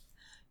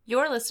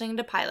You're listening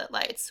to Pilot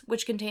Lights,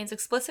 which contains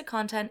explicit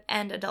content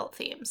and adult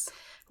themes.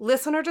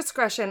 Listener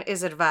discretion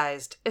is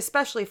advised,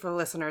 especially for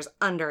listeners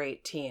under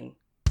 18.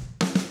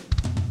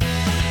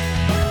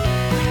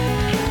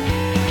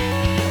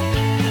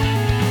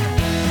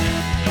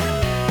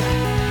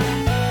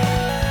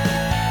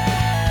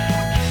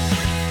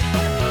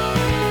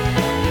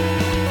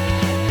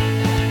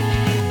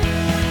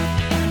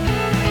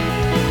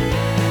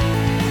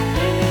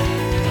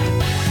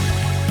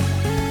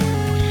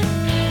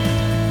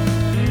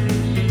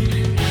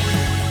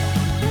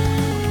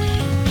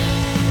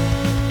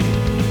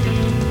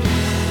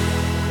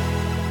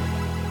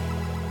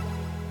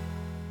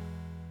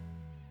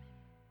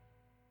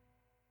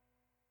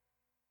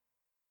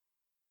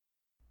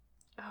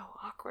 Oh,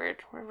 awkward.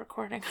 We're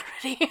recording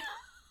already.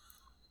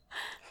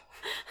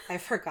 I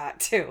forgot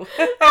to.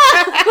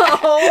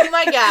 Oh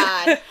my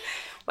god.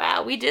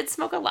 Wow, we did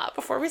smoke a lot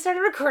before we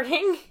started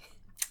recording.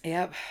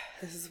 Yep.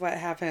 This is what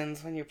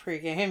happens when you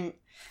pregame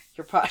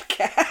your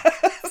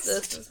podcast.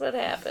 This is what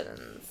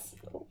happens.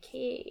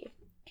 Okay.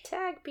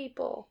 Tag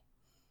people.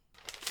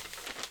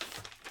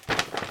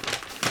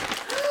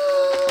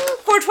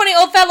 420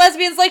 old fat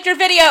lesbians liked your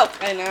video.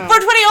 I know.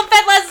 420 old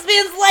fat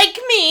lesbians like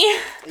me.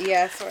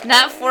 Yes.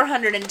 Not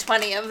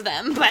 420 of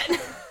them, but...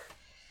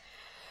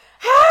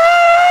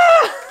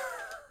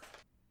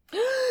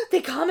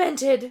 They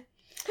commented.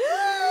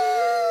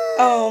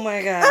 Oh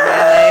my god,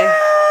 Riley.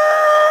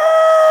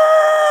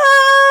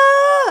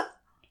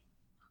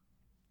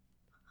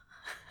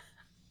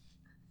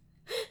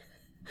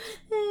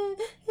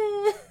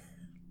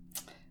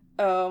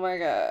 Oh my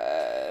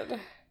god.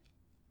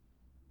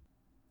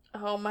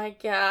 Oh my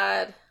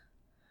god.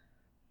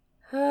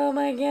 Oh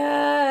my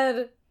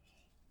god.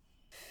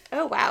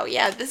 Oh wow,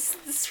 yeah, this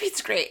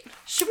tweet's great.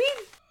 Should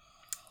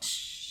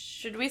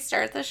we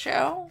start the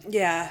show?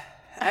 Yeah.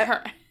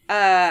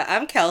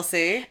 I'm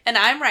Kelsey. And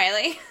I'm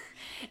Riley.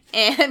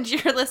 And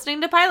you're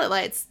listening to Pilot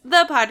Lights,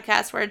 the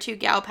podcast where two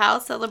gal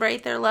pals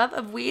celebrate their love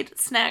of weed,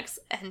 snacks,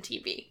 and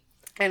TV.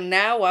 And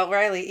now, while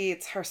Riley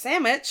eats her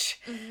sandwich,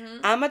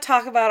 I'm going to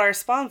talk about our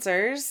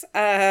sponsors.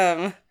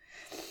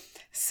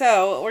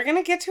 So, we're going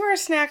to get to our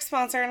snack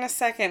sponsor in a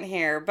second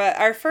here. But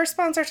our first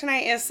sponsor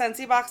tonight is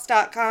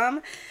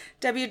Sensibox.com,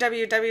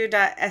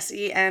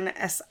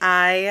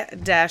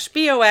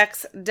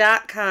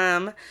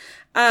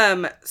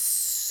 www.sensi-box.com.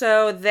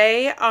 So,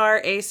 they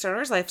are a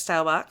Stoner's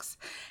Lifestyle box.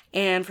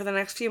 And for the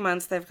next few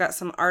months, they've got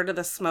some Art of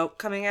the Smoke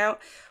coming out.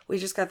 We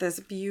just got this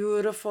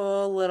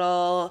beautiful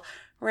little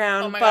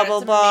round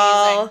bubble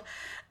ball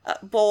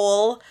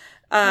bowl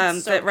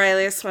that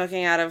Riley is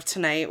smoking out of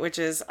tonight, which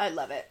is I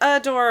love it.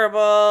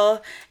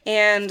 Adorable.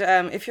 And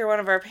if you're one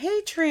of our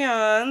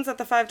Patreons at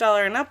the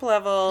 $5 and up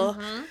level,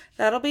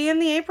 that'll be in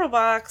the April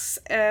box.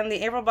 And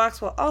the April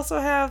box will also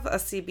have a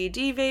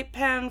CBD vape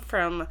pen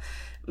from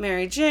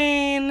Mary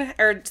Jane,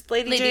 or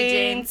Lady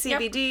Jane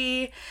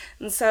CBD. Yep.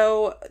 And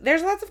so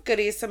there's lots of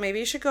goodies, so maybe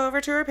you should go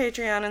over to our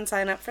Patreon and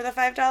sign up for the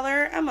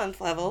 $5 a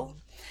month level.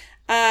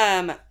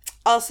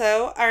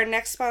 Also, our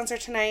next sponsor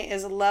tonight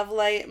is Love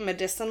Light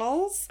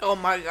Medicinals. Oh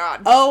my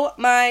god. Oh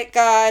my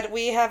god,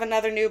 we have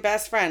another new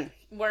best friend.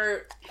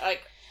 We're,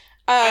 like,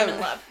 I'm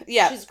in love.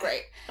 Yeah. She's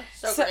great.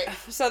 So great.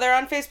 So they're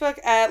on Facebook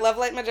at Love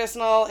Light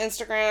Medicinal,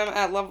 Instagram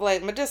at Love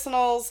Light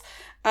Medicinals.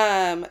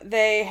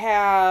 They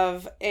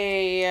have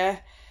a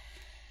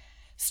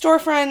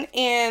storefront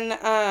in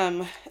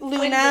Luna.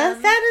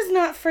 Wyndham. That is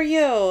not for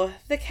you.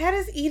 The cat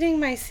is eating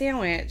my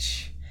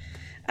sandwich.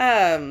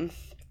 And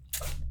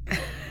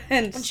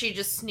she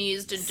just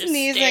sneezed and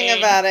sneezing disdain.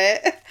 about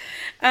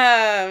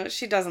it.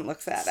 She doesn't look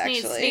sad,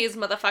 Sneeze, actually. sneeze,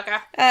 motherfucker.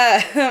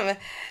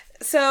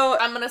 So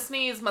I'm gonna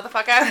sneeze,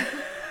 motherfucker.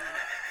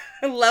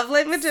 Love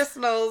Light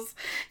Medicinals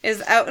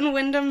is out in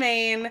Wyndham,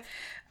 Maine.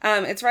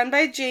 It's run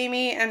by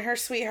Jamie and her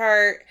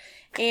sweetheart,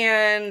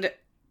 and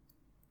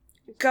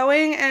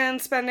going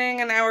and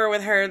spending an hour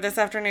with her this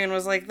afternoon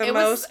was like the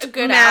most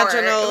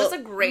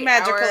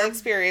magical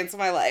experience of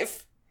my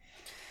life.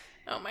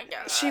 Oh my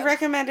god. She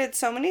recommended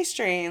so many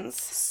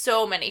strains.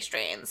 So many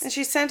strains. And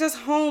she sent us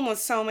home with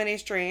so many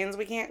strains.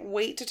 We can't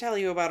wait to tell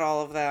you about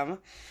all of them.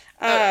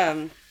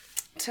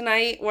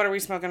 Tonight, what are we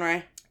smoking,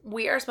 Rye?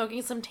 We are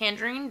smoking some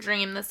Tangerine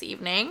Dream this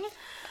evening,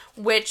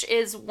 which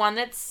is one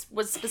that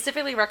was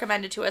specifically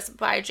recommended to us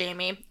by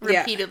Jamie,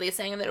 repeatedly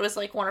saying that it was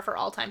like one of her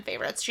all-time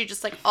favorites. She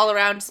just like all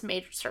around just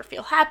makes her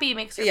feel happy,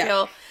 makes her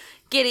feel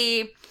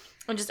giddy,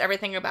 and just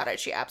everything about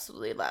it she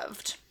absolutely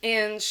loved.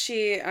 And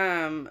she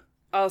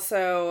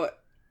also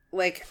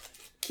like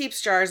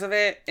keeps jars of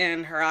it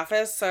in her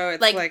office, so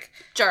it's like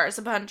jars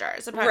upon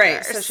jars upon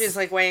right, jars. So she's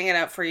like weighing it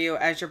out for you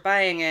as you're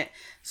buying it.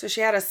 So she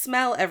had to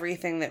smell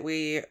everything that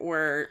we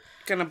were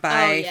gonna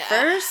buy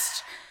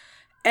first.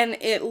 And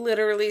it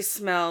literally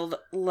smelled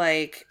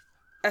like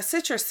a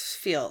citrus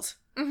field.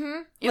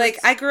 Mm-hmm. Like,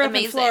 I grew up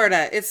in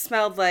Florida. It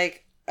smelled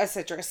like a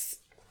citrus.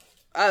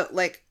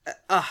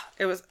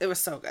 It was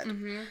so good.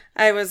 Mm-hmm.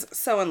 I was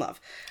so in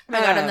love. Oh my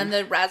god, and then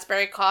the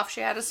raspberry cough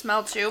she had to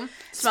smell too.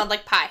 Smelled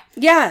like pie.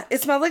 Yeah,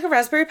 it smelled like a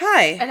raspberry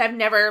pie. And I've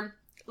never,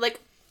 like,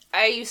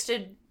 I used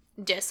to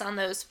diss on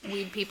those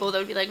weed people that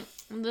would be like,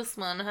 this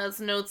one has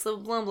notes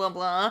of blah, blah,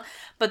 blah.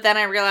 But then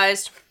I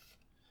realized,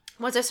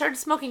 once I started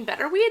smoking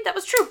better weed, that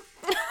was true.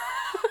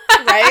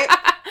 Right?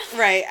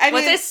 Right.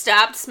 Once I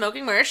stopped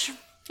smoking Mersh,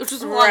 which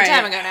was a long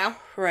time ago now.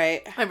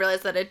 Right. I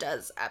realized that it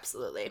does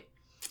absolutely.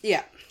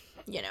 Yeah.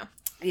 You know.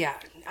 Yeah.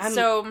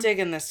 I'm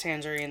digging this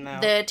Tangerine, though.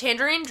 The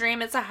Tangerine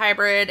Dream, it's a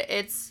hybrid.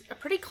 It's a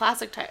pretty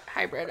classic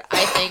hybrid,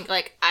 I think.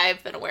 Like,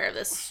 I've been aware of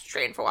this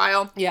strain for a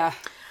while. Yeah.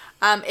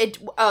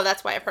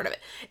 That's why I've heard of it.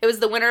 It was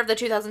the winner of the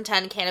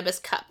 2010 Cannabis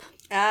Cup.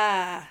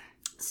 Ah.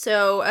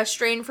 So, a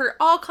strain for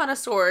all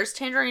connoisseurs,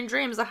 Tangerine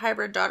Dream is a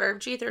hybrid daughter of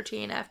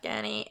G13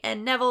 Afghani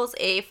and Neville's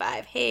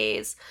A5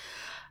 Haze.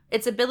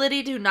 Its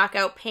ability to knock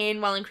out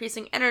pain while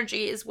increasing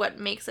energy is what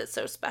makes it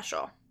so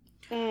special.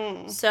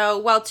 So,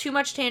 while too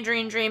much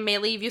Tangerine Dream may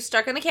leave you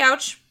stuck on the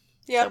couch,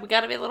 so we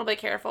gotta be a little bit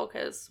careful,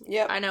 because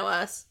I know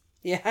us.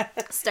 Yeah.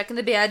 Stuck in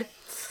the bed.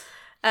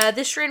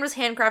 This strain was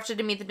handcrafted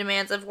to meet the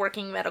demands of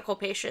working medical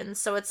patients,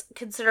 so it's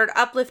considered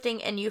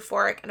uplifting and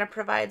euphoric, and it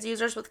provides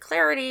users with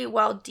clarity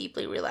while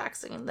deeply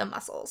relaxing the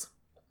muscles.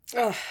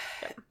 Oh,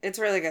 it's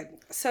really good.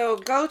 So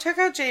go check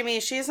out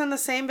Jamie. She's in the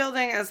same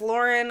building as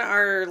Lauren,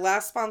 our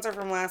last sponsor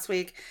from last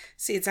week,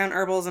 Seed Sound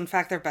Herbals. In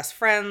fact, they're best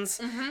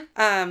friends.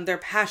 Mm-hmm. They're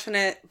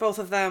passionate, both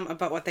of them,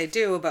 about what they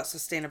do, about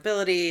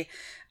sustainability.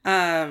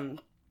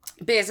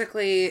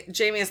 Basically,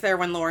 Jamie is there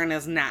when Lauren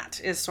is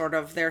not, is sort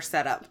of their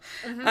setup.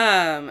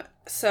 Mm-hmm.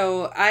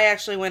 So I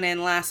actually went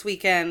in last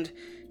weekend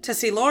to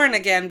see Lauren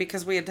again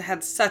because we had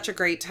had such a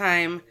great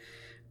time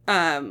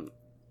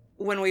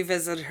when we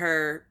visited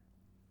her,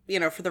 you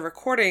know, for the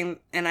recording,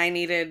 and I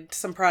needed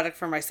some product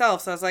for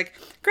myself. So I was like,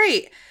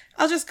 great,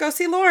 I'll just go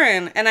see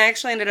Lauren. And I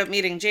actually ended up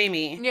meeting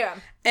Jamie. Yeah.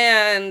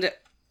 And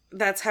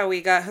that's how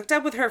we got hooked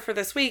up with her for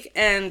this week.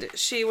 And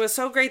she was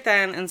so great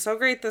then and so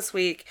great this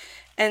week,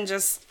 and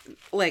just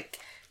like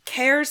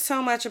cares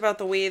so much about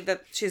the weed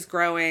that she's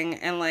growing,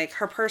 and like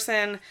her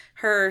person,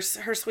 her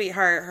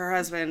sweetheart, her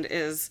husband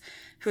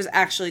who's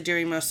actually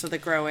doing most of the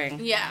growing.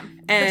 Yeah.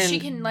 And but she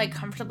can, like,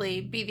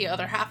 comfortably be the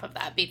other half of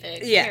that, be the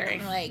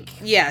caring, like...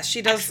 Yeah,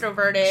 she does...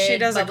 Extroverted, she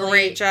does bubbly, a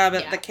great job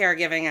at the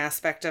caregiving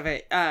aspect of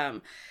it.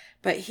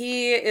 But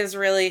he is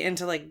really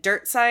into, like,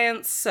 dirt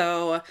science,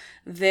 so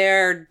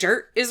their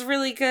dirt is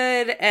really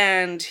good,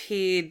 and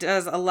he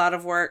does a lot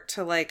of work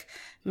to, like,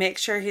 make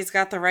sure he's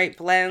got the right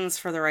blends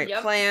for the right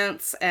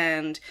plants,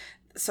 and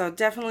so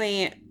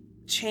definitely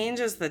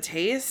changes the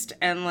taste,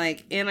 and,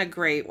 like, in a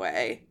great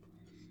way.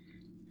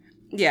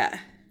 Yeah.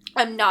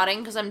 I'm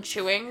nodding because I'm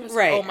chewing.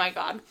 Right. Oh my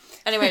god.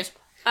 Anyways,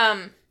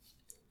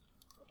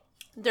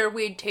 their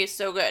weed tastes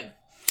so good.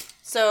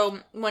 So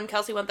when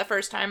Kelsey went the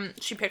first time,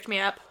 she picked me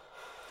up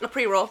a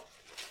pre-roll.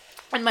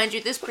 And mind you,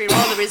 this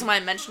pre-roll, the reason why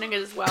I'm mentioning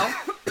it as well,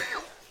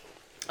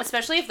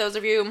 especially if those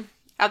of you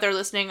out there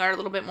listening are a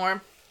little bit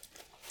more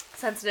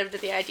sensitive to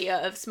the idea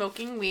of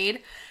smoking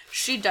weed,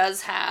 she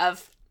does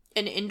have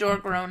an indoor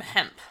grown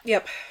hemp.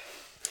 Yep.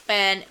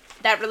 And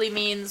that really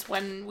means,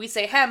 when we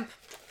say hemp,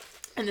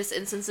 in this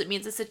instance, it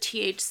means it's a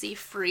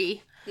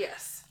THC-free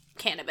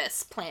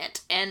cannabis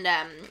plant. And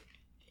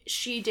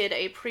she did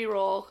a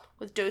pre-roll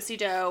with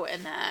Do-Si-Do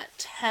and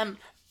that hemp.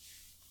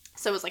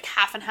 So it was like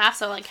half and half.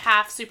 So like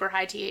half super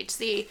high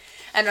THC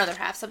and another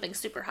half something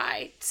super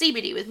high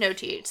CBD with no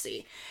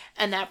THC.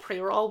 And that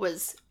pre-roll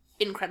was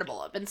incredible.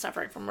 I've been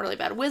suffering from really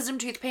bad wisdom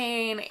tooth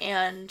pain,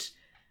 and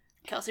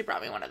Kelsey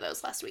brought me one of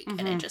those last week. Mm-hmm.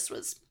 And it just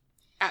was...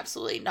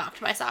 absolutely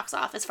knocked my socks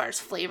off as far as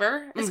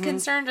flavor is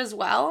concerned as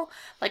well.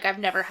 Like, I've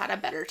never had a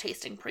better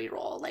tasting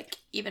pre-roll. Like,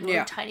 even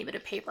with a tiny bit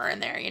of paper in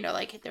there, you know,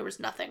 like, there was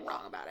nothing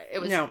wrong about it. It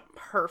was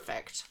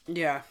perfect.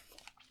 Yeah.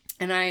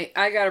 And I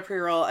got a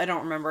pre-roll, I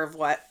don't remember of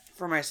what,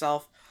 for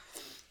myself.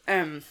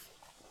 You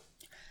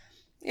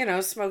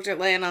know, smoked it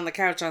laying on the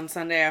couch on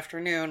Sunday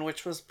afternoon,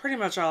 which was pretty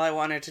much all I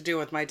wanted to do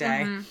with my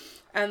day. Mm-hmm.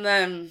 And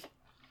then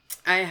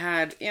I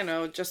had, you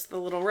know, just the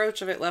little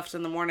roach of it left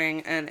in the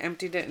morning and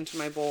emptied it into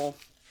my bowl.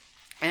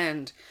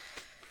 And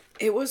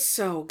it was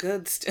so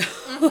good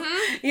still,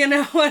 you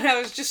know, and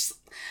I was just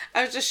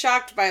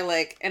shocked by,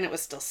 like, and it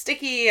was still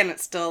sticky, and it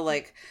still,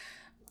 like,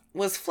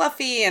 was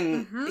fluffy,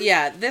 and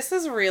this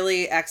is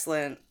really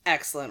excellent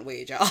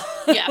weed, y'all.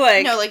 Yeah.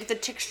 Like, no, like, the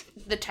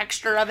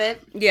texture of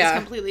it is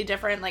completely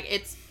different. Like,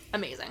 it's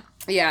amazing.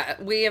 Yeah.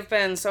 We have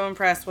been so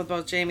impressed with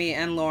both Jamie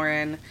and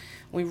Lauren.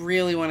 We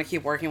really want to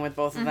keep working with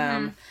both of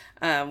them.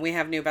 We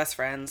have new best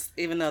friends.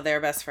 Even though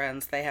they're best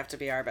friends, they have to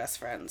be our best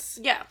friends.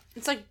 Yeah.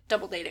 It's like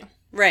double dating.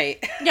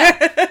 Right.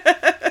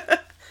 Yeah.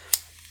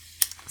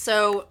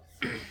 So.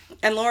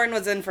 And Lauren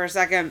was in for a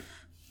second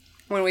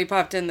when we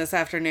popped in this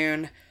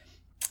afternoon.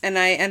 And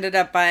I ended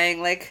up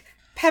buying, like,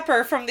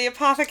 pepper from the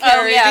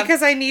apothecary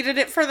because I needed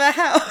it for the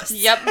house.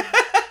 Yep.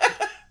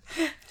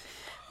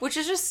 Which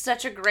is just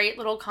such a great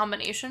little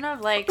combination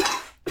of, like,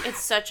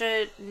 it's such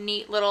a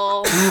neat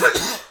little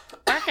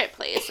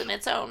marketplace in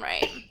its own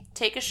right.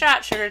 Take a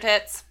shot, sugar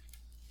tits.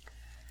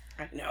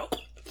 I know.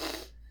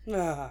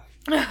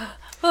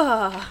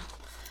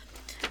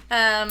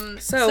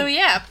 So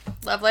yeah,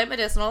 Love Light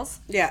Medicinals.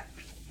 Yeah.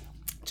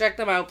 Check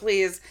them out,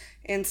 please.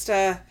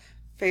 Insta,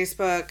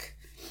 Facebook,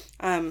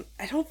 I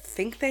don't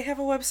think they have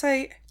a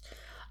website.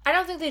 I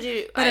don't think they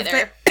do But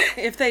either.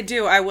 if they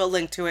do, I will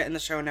link to it in the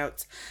show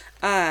notes.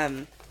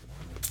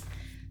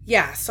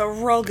 Yeah, so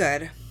real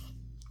good.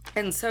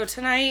 And so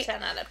tonight...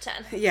 10 out of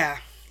 10. Yeah,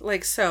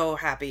 like so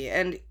happy.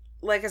 And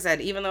like I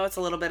said, even though it's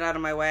a little bit out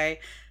of my way,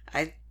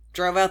 I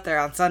drove out there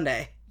on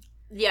Sunday.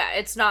 Yeah,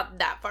 it's not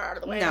that far out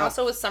of the way. No. And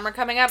also with summer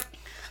coming up,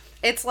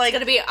 It's like... it's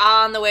going to be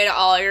on the way to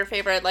all your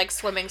favorite, like,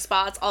 swimming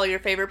spots, all your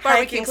favorite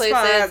barbecue Hiking places,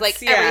 spots,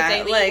 like, yeah,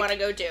 everything that like- you want to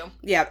go do.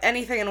 Yeah,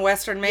 anything in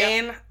Western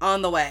Maine,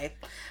 on the way.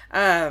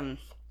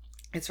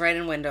 It's right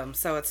in Windham,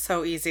 so it's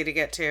so easy to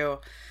get to,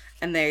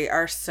 and they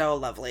are so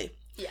lovely.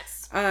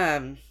 Yes.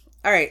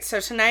 All right, so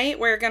tonight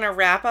we're going to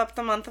wrap up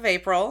the month of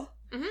April.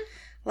 Mm-hmm.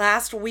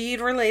 Last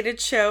weed-related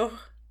show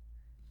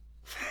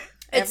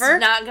It's ever.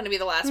 not going to be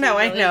the last No,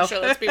 I week know. show,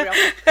 let's be real.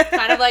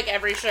 Kind of like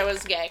every show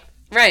is gay.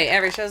 Right,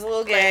 every show's a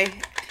little gay.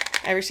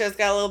 Every show's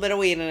got a little bit of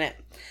weed in it.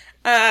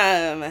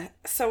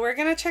 So we're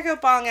going to check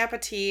out Bong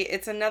Appetit.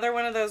 It's another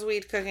one of those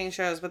weed cooking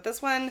shows, but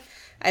this one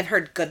I've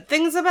heard good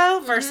things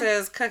about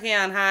versus Cooking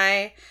on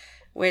High,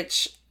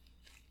 which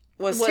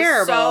was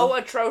terrible. So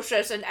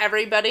atrocious, and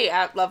everybody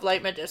at Love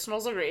Light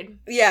Medicinals agreed.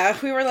 Yeah,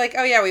 we were like,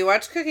 oh yeah, we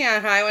watched Cooking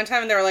on High one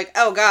time, and they were like,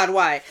 oh god,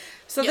 why?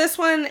 So this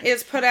one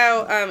is put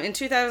out in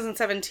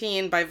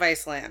 2017 by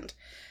Viceland.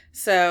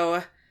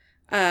 So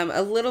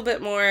a little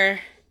bit more,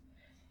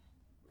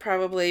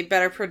 probably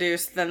better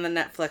produced than the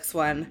Netflix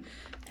one.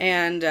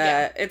 And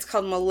it's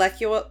called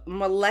Molecular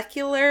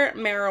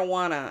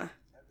Marijuana.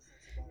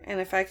 And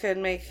if I could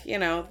make,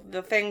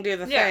 the thing do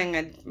the thing,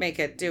 I'd make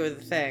it do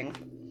the thing.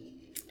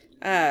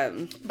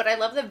 But I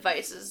love that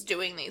Vice is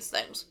doing these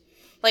things.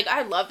 Like,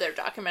 I love their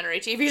documentary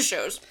TV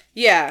shows.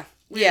 Yeah.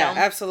 You Yeah, know?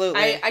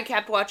 absolutely. I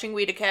kept watching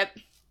Weed a Kip.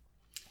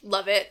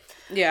 Love it.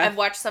 Yeah. I've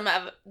watched some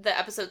of the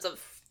episodes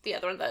of the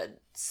other one, the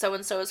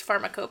So-and-So's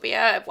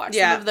Pharmacopoeia. I've watched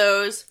Yeah. some of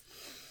those.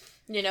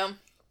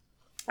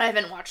 I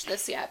haven't watched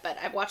this yet, but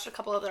I've watched a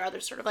couple of their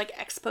other sort of, like,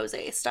 expose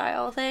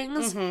style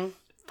things. Mm-hmm.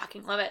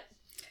 Fucking love it.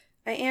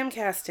 I am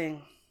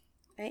casting.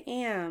 I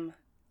am.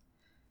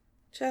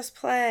 Just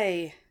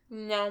play.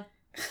 No.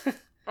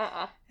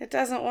 It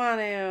doesn't want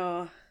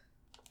to.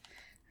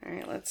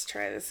 Alright, let's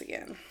try this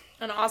again.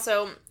 And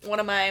also, one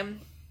of my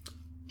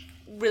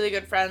really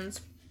good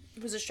friends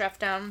who's a chef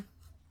down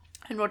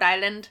in Rhode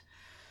Island.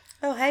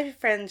 Oh, hi,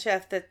 friend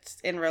chef that's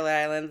in Rhode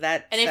Island.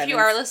 That And if you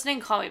are listening,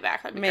 call me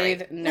back. That'd be made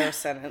great. no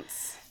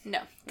sense. No.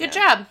 Good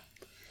job.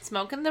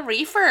 Smoking the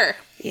reefer.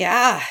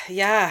 Yeah.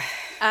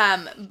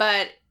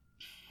 But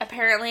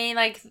apparently,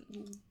 like,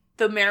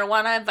 the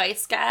marijuana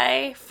Vice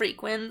guy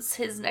frequents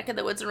his neck of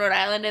the woods in Rhode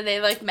Island, and they,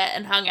 like, met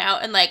and hung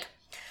out and, like,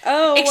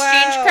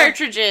 exchanged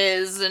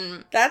cartridges,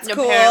 and That's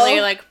cool. apparently,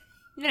 like,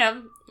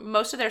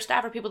 most of their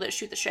staff are people that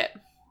shoot the shit.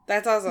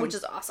 That's awesome. Which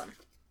is awesome.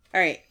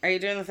 Alright, are you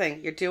doing the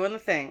thing? You're doing the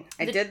thing.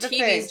 I did the TV's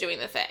thing. doing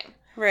the thing.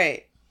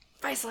 Right.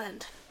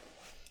 Viceland.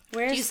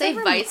 Where's Do you say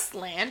the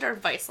Viceland or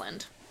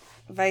Viceland?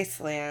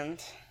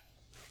 Viceland.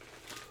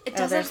 It Oh,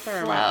 doesn't there's the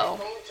remote.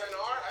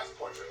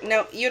 flow.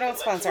 No, you don't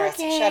sponsor us.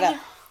 Shut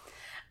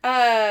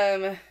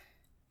up.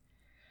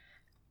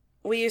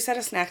 Will you set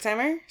a snack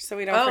timer so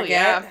we don't forget?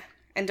 Yeah.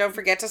 And don't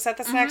forget to set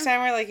the snack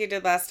timer like you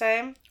did last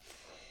time.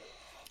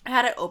 I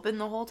had it open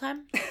the whole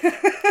time,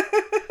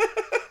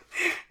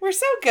 We're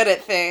so good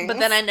at things. but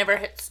then I never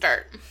hit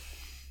start.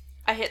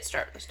 I hit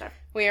start this time.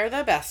 We are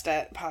the best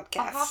at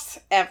podcasts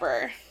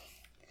ever.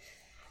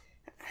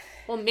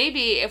 Well,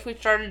 maybe if we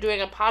started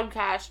doing a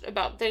podcast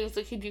about things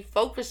that keep you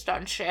focused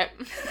on shit.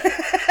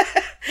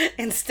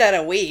 Instead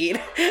of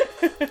weed.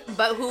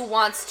 But who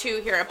wants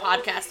to hear a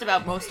podcast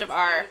about most of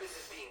our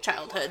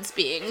childhoods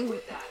being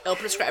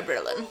ill-prescribed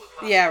Ritalin?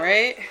 Yeah,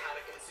 right?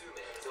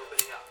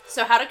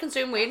 So how to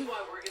consume weed and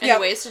Yep.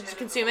 the ways to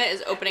consume it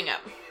is opening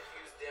up.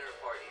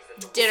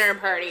 Dinner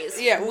parties.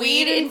 Yeah,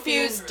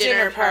 weed-infused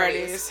dinner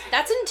parties. parties.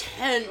 That's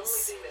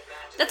intense.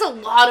 That's a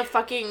lot of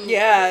fucking...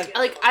 Yeah.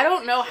 Like, I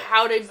don't know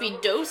how to be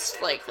dosed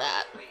like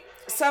that.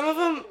 Some of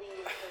them...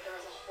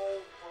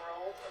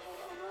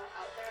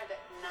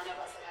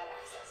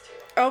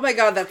 Oh my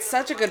god, that's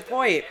such a good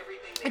point.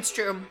 It's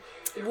true.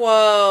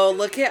 Whoa,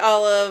 look at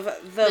all of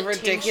the Tinctures.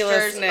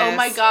 ridiculousness. Oh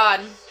my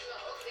god.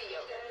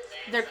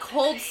 They're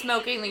cold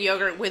smoking the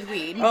yogurt with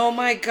weed. Oh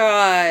my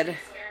god.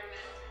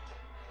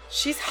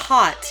 She's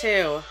hot,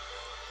 too.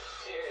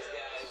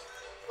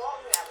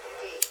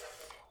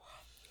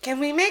 Can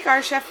we make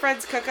our chef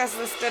friends cook us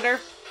this dinner?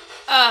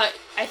 I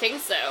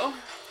think so.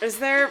 Is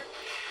there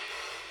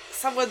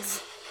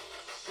someone's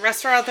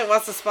restaurant that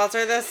wants to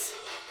sponsor this?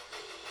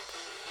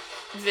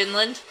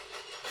 Vinland.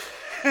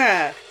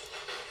 yeah,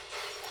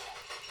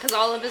 Because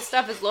all of his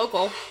stuff is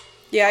local.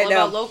 I All know.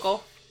 about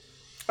local.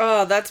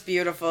 Oh, that's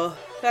beautiful.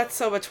 That's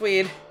so much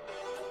weed.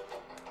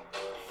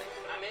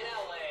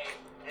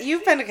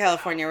 You've been to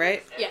California,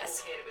 right?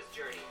 Yes.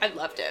 I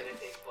loved it.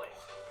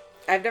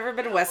 I've never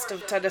been west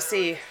of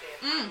Tennessee.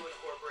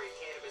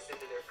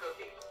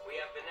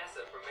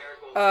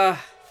 Our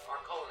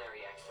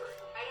culinary expert.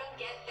 I don't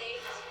get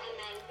baked and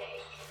then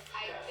bake. I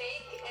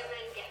bake and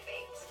then get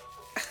baked.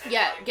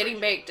 Yeah, getting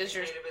baked is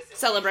your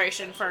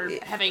celebration for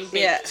having baked.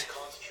 Yeah.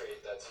 Concentrate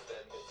that's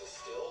then been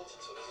distilled,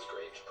 so this is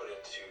great to put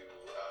into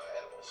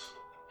edibles.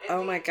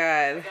 Oh my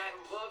god. The guy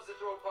who loves to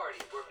throw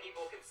parties where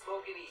people can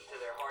smoke and eat to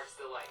their heart's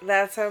delight.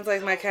 That sounds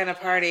like my kind of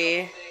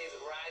party. Days,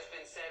 Rye's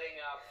been setting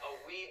up a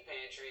weed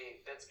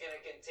pantry that's going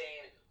to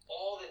contain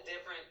all the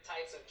different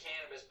types of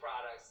cannabis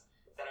products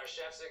that our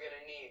chefs are going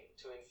to need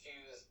to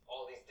infuse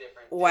all these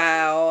different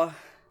Wow.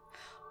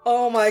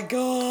 Oh my Holy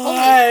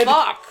god.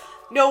 fuck.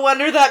 No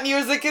wonder that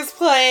music is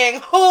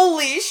playing.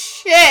 Holy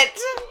shit.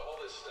 So all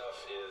this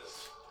stuff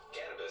is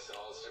cannabis in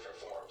all its different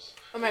forms.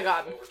 Oh my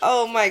god.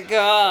 Oh my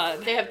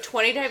god. They have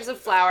 20 types of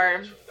flour.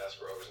 The best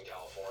growers in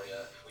California.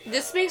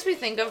 This makes me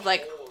think of,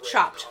 like,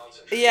 Chopped.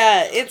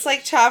 Yeah, it's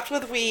like chopped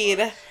with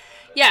weed.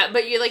 Yeah,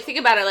 but you, like, think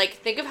about it. Like,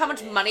 think of how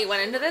much money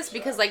went into this.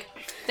 Because, like,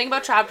 think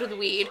about Chopped with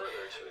weed.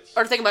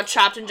 Or think about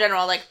Chopped in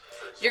general. Like,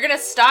 you're going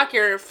to stock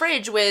your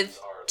fridge with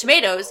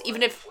tomatoes,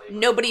 even if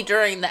nobody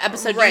during the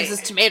episode Right.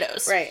 uses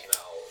tomatoes. Right.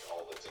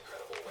 All these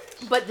incredible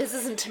ways. But this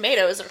isn't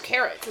tomatoes or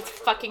carrots. It's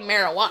fucking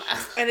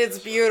marijuana. And it's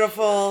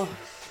beautiful.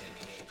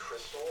 CBD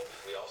crystal.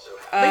 We also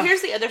have But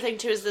here's the other thing,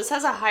 too, is this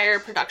has a higher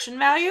production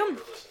value.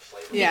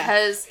 Yeah.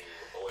 Because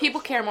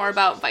people care more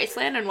about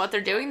Viceland and what they're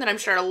doing than I'm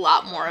sure a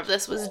lot more of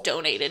this was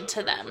donated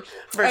to them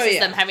versus yeah.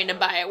 them having to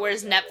buy it.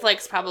 Whereas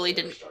Netflix probably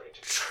didn't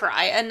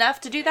try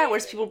enough to do that,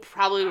 whereas people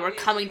probably were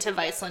coming to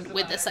Viceland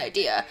with this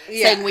idea,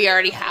 Yeah. saying we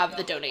already have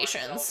the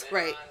donations.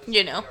 Right.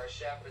 You know? Our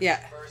chef for Yeah.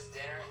 his first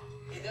dinner.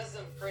 He does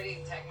some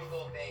pretty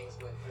technical things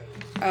with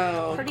food.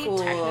 Oh, Pretty cool.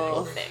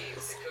 technical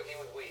things. Cooking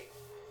with weed.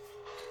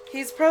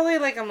 He's probably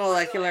like a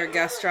molecular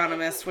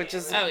gastronomist, which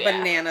is Oh, yeah.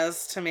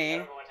 bananas to me.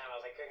 One time I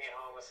was like cooking at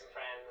home with some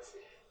friends,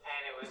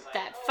 and it was like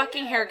That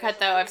fucking haircut,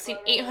 though. I've seen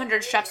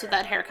 800 chefs with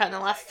that haircut in the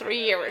last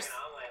 3 years.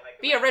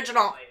 Be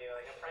original. I do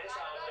like a French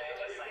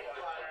omelet, just like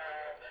butter,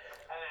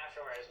 and then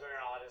afterwards we were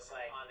all just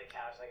like on the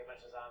couch like a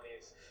bunch of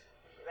zombies.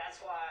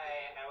 That's why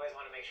I always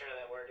want to make sure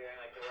that we're doing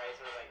like the right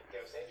sort of like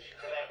dosage,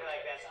 because I feel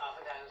like that's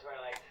oftentimes where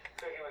like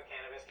cooking with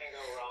cannabis can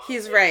go wrong.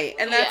 He's right.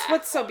 And that's Yeah.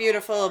 what's so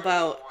beautiful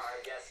about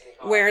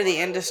where the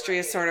industry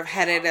is sort of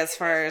headed as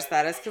far as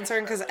that is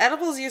concerned, because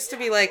edibles used to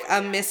be like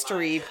a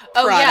mystery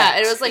Oh, product, yeah.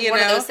 It was like you one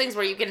of know? those things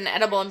where you get an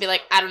edible and be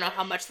like, I don't know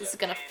how much this is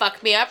going to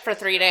fuck me up for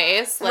 3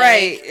 days. Like,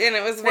 Right, and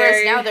it was Whereas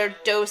very... now they're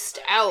dosed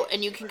out,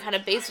 and you can kind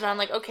of base it on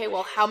like, okay,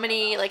 well, how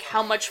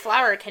much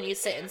flour can you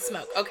sit and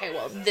smoke? Okay,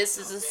 well, this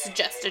is a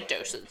suggested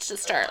dosage to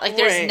start. Like,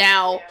 there's Right.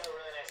 now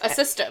a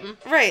system.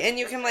 Right, and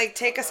you can like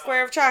take a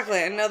square of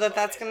chocolate and know that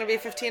that's going to be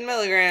 15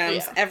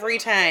 milligrams Yeah. every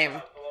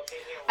time.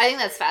 I think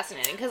that's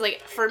fascinating because,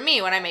 like, for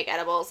me, when I make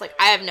edibles, like,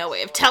 I have no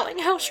way of telling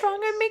how strong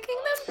I'm making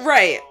them.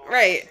 Right,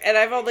 right. And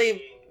I've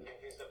only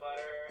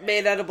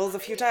made edibles a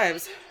few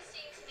times.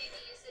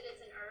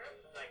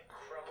 Like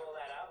crumble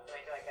that up,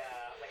 make like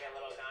a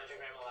little ganja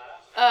granulata.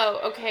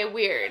 Oh, okay,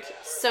 weird.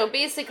 So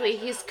basically,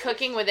 he's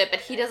cooking with it,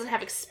 but he doesn't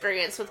have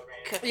experience with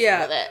cooking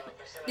Yeah. with it.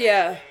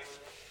 Yeah. You have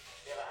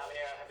a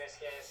habanero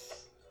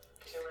hibiscus,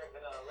 turmeric,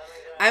 vanilla,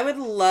 lemongrass. I would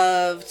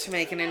love to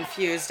make an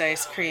infused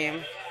ice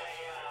cream.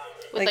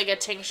 With, like, a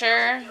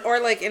tincture. Or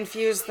like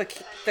infuse the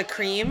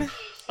cream,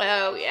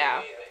 Oh,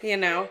 yeah. you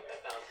know?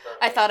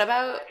 I thought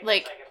about,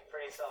 like,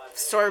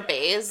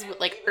 sorbets,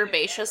 like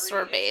herbaceous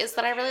sorbets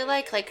that I really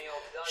like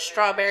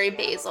strawberry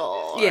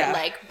basil, or Yeah.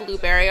 like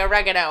blueberry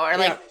oregano, or Yeah.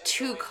 like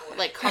two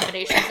like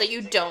combinations that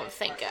you don't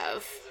think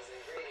of.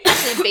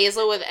 Actually,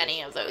 basil with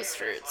any of those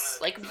fruits,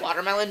 like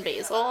watermelon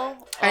basil.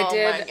 I Oh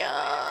did- my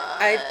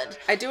god!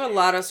 I do a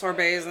lot of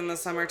sorbets in the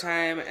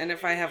summertime, and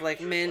if I have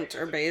like mint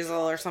or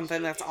basil or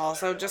something that's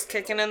also just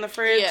kicking in the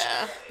fridge.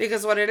 Yeah.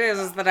 Because what it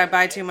is that I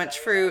buy too much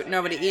fruit,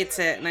 nobody eats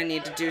it, and I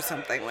need to do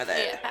something with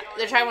it. Yeah.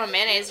 They're talking about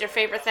mayonnaise. Your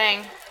favorite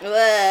thing?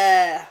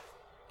 Ugh.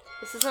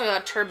 This is something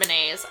about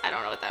turbinaise. I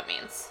don't know what that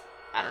means.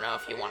 I don't know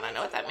if you want to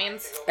know what that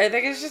means. I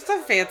think it's just a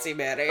fancy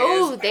mayonnaise.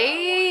 Oh,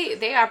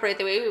 they operate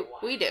the way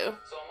we do.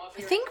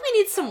 I think we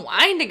need some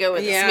wine to go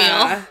with this meal.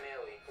 Yeah.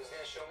 Who's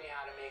gonna show me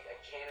how to make a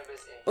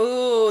cannabis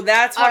Ooh,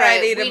 that's what All right,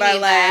 I need we in my need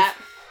life. that.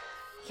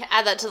 Yeah,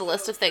 add that to the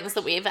list of things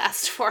that we've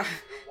asked for.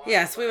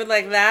 Yes, we would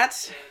like that.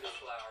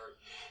 flour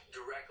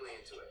directly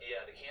into it. Yeah,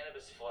 the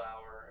cannabis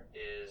flour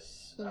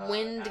is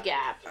Wind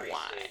Gap three wine.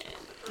 stages.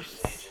 The first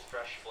stage is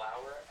fresh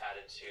flour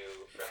added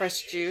to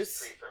Fresh juice.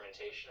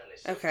 pre-fermentation, and they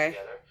soak Okay.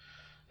 together.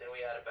 Then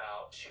we add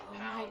about 2 Oh my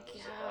pounds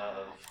God.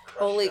 of crushed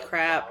Holy up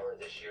crap. flour.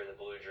 This year, the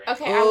Blue Dream.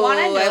 Okay, I want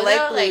to Ooh, know I like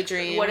though, Blue like,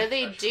 Dream. what do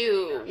they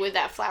do with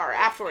that flour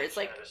afterwards?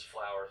 Like, Cannabis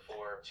flour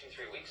for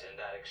 2-3 weeks, and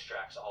that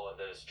extracts all of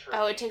those terpenes.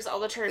 oh, it takes all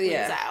the terpenes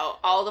Yeah. out,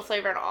 all the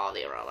flavor and all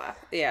the aroma.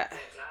 Yeah.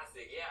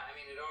 Fantastic. Yeah, I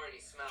mean, it already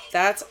smells.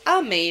 That's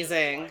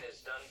amazing. Wine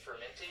is done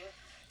fermenting,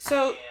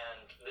 So,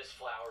 and this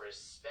flour is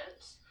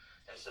spent,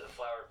 and so the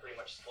flour pretty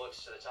much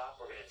floats to the top.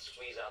 We're going to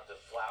squeeze out the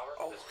flour.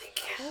 Oh This my one's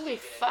gonna God. Holy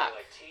sip it into fuck.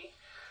 Like tea.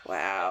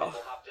 wow.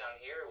 We'll hop down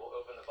here, we'll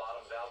open the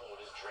bottom valve, and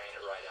we'll just drain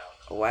it right out.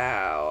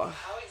 Wow.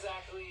 How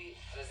exactly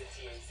does the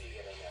THC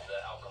get in there?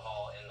 The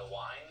alcohol in the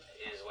wine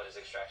is what is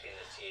extracting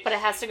the THC. But it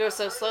has to go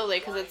so slowly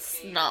because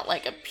it's not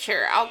like a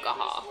pure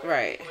alcohol.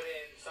 Right. Put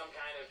in some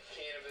kind of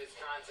cannabis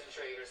content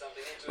concentrate or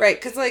something. Right,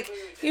 because, like,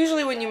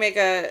 usually when you make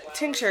a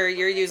tincture,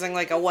 you're using,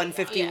 like, a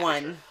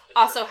 151.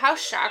 Also, how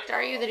shocked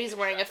are you that he's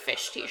wearing a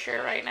fish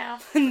t-shirt right now?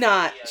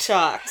 Not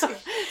shocked.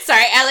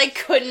 Sorry, I, like,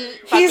 couldn't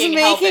fucking He's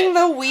help making it.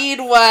 the weed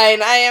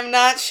wine. I am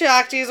not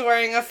shocked he's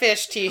wearing a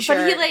fish t-shirt.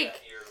 But he, like...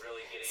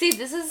 See,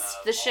 this is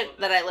the shit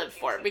that I live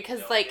for,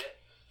 because, like,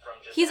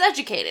 he's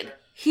educated.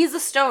 He's a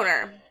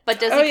stoner. But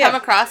does he come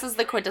across as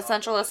the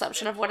quintessential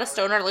assumption of what a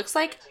stoner looks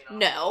like?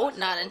 No,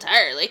 not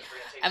entirely.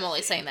 I'm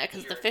only saying that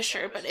because the fish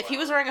shirt. But if he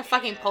was wearing a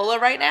fucking polo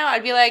right now,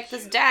 I'd be like,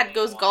 this dad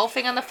goes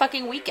golfing on the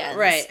fucking weekends.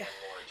 Right.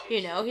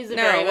 You know, he's a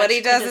No, very what much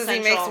he does is he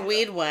makes quintessential-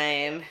 weed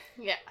wine.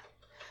 Yeah.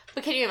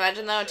 But can you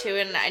imagine, though, too,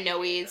 and I know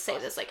we say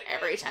this, like,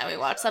 every time we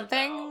watch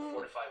something,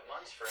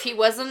 if he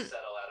wasn't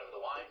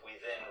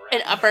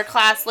an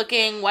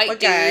upper-class-looking white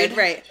dude,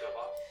 Right.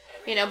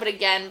 you know, but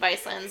again,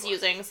 Viceland's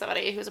using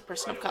somebody who's a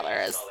person of color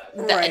as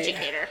the Right.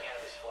 educator,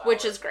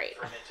 which is great.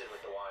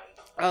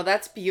 Oh,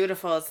 that's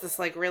beautiful. It's this,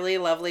 like, really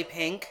lovely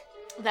pink.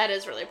 That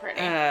is really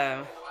pretty.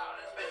 Oh,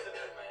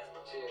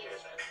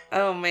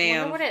 I wonder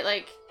man. what it,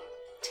 like,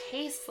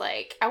 tastes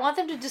like. I want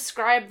them to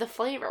describe the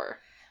flavor.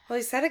 Well,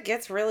 he said it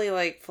gets really,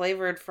 like,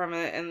 flavored from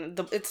it, and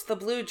it's the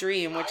Blue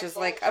Dream, which is,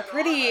 like, a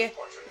pretty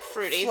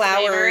Fruity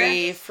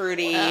flowery, flavor.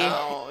 fruity...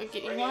 Oh,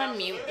 you want to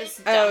mute this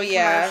dumb Oh,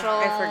 yeah, commercial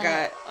I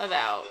forgot.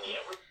 about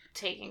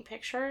taking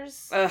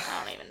pictures? Ugh.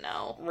 I don't even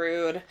know.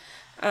 Rude.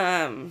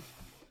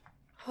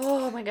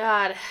 Oh my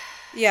god.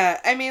 Yeah,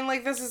 I mean,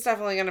 like, this is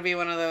definitely going to be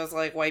one of those,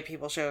 like, white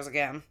people shows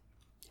again.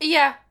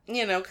 Yeah.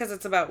 You know, because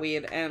it's about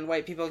weed, and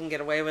white people can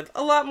get away with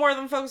a lot more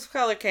than folks of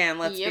color can,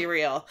 let's be Yep.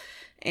 real.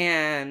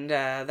 And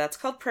that's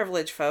called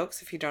privilege,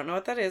 folks. If you don't know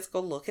what that is, go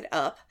look it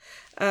up.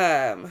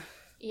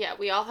 Yeah,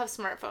 we all have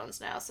smartphones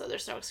now, so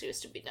there's no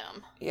excuse to be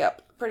dumb.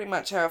 Yep, pretty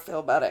much how I feel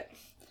about it.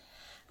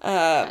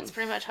 That's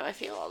pretty much how I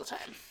feel all the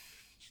time.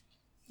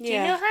 Yeah. Do you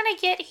know how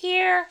to get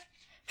here?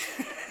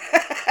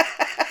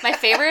 My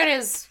favorite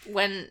is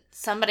when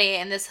somebody,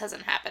 and this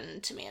hasn't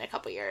happened to me in a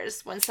couple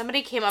years, when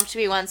somebody came up to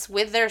me once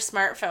with their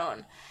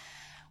smartphone,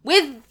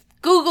 with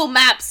Google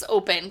Maps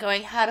open,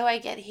 going, how do I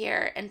get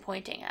here? And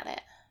pointing at it.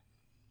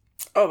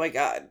 Oh my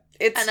god.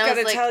 It's And I was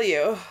gonna like- tell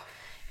you.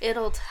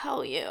 It'll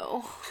tell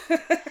you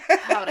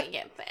how to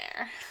get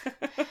there.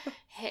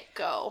 Hit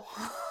go.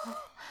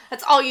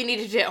 That's all you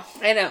need to do.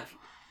 I know.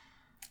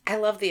 I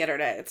love the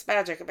internet. It's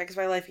magic. It makes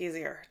my life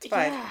easier. It's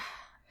fine. Yeah.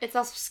 It's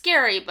also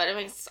scary, but it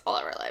makes all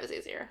of our lives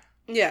easier.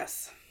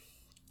 Yes.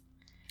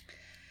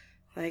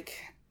 Like,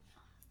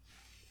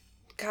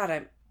 God,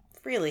 I'm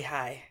really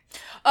high.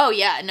 Oh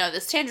yeah, no,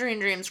 this Tangerine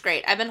Dream's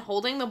great. I've been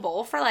holding the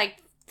bowl for like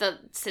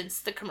since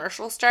the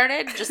commercial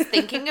started, just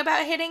thinking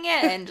about hitting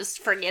it and just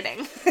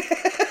forgetting.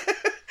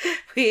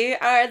 We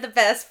are the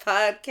best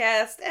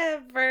podcast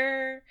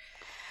ever.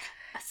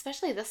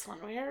 Especially this one.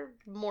 We're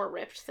more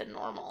ripped than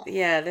normal.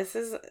 Yeah, this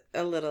is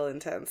a little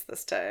intense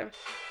this time.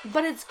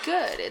 But it's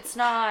good. It's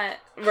not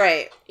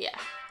Right. yeah.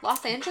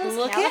 Los Angeles,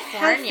 Look at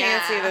California. how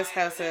fancy this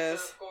house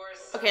is.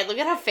 Okay, look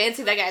at how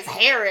fancy that guy's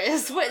hair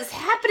is. What is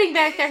happening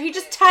back there? He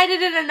just tied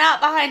it in a knot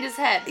behind his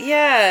head.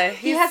 Yeah,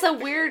 He has a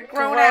weird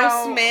grown gross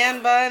out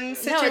man bun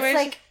situation. No, it's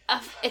like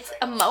it's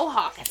a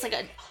mohawk. It's like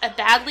a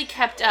badly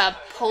kept up,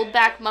 pulled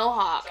back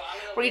mohawk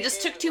where he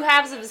just took two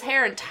halves of his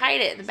hair and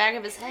tied it in the back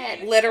of his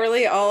head.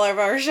 Literally all of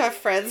our chef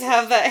friends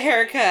have that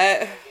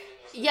haircut.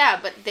 Yeah,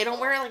 but they don't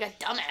wear it like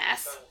a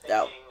dumbass.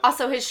 No.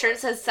 Also, his shirt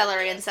says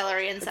celery and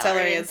celery and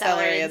celery and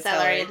celery and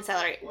celery and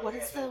celery. What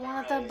is the one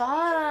at the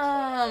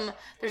bottom?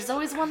 There's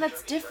always one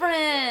that's different.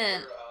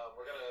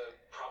 We're gonna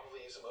probably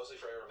use it mostly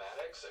for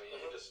aromatics. I mean, you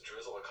can just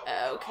drizzle a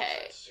couple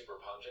Okay. It's super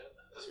pungent.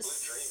 This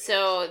Blue Dream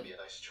So would be a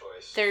nice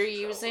choice. they're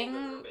It's got a little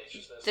using bit of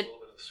herbaceousness, the- a little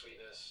bit of the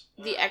sweetness.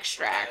 the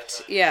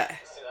extract Yeah.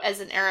 as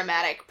an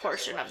aromatic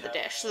portion of the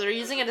dish. So they're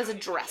using it as a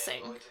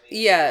dressing.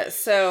 Yeah,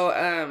 so,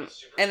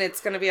 and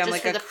it's gonna be on Just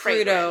like for a the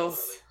crudo,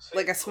 fragrance.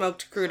 like a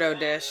smoked crudo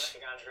dish.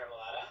 Ganja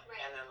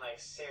remoulade, and then like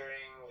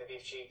searing the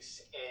beef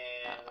cheeks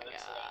in Oh my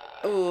mixed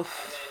God. with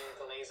Oof. and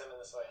then glaze them in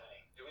the soy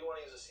honey. Do we want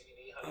to use a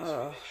CBD honey so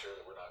we make sure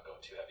that we're not going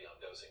too heavy on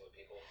dosing with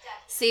people?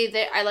 See,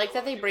 I like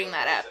that they bring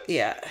that up.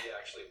 Yeah. CBD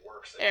actually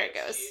works There it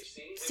goes.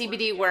 against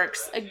CBD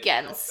works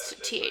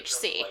against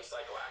THC. psychoactive.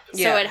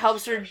 Yeah. So it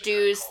helps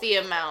reduce the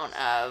amount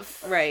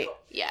of Right.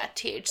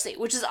 THC,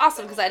 which is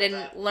awesome because I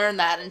didn't learn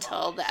that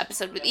until the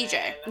episode with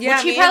EJ. Yeah,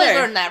 which he me probably either.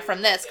 learned that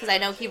from this because I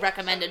know he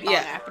recommended Bon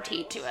Yeah.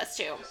 Appetit to us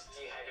too.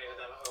 Dehydrated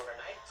them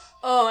overnight.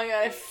 Oh my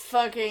god, I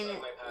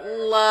fucking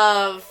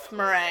love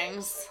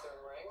meringues.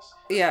 Meringues.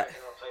 Yeah. And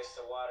replace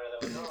the water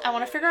that was I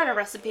want to figure out a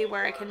recipe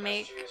where I can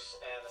make. juice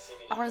and the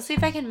CBD. I want to see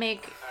if I can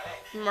make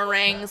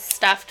meringue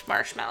stuffed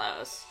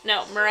marshmallows.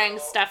 No, meringue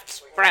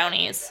stuffed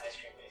brownies.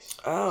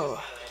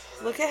 Oh.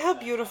 Look at how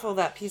beautiful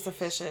that piece of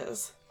fish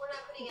is.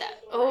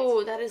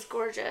 That is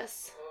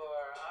gorgeous. Or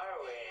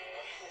are we?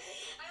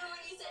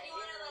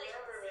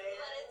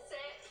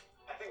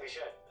 I think we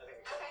should.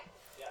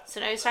 So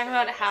now he's talking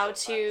about how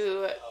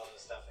to All the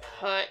stuff in it.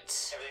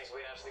 put. Everything's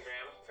weighed out to the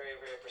gram. Very,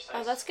 very precise.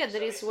 Oh, that's good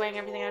that he's weighing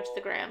everything out to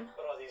the gram.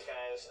 Put all these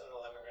guys in the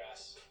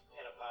lemongrass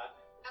in a pot.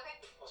 Okay.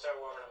 We'll start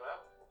warming them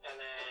up. And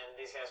then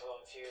these guys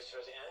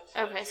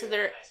Okay, so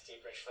they're... Nice,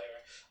 deep, rich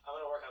flavor. I'm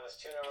going to work on this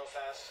tuna real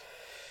fast.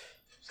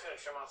 Just going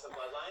to trim off the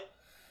bloodline.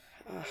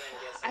 And then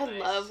get some I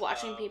nice, love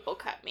watching people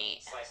cut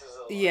meat. slices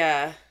of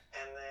Yeah.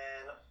 And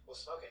then we'll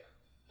smoke it.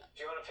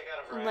 Do you want to pick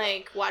out a variety?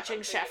 Like,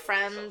 watching Chef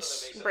Friend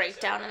break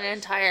down an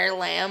entire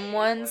lamb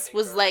once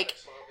was like...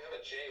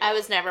 I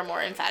was never more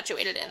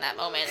infatuated in that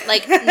moment.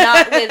 Like,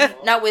 not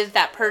with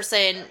that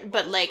person,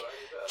 but like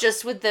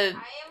just with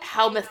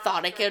how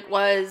methodic it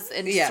was,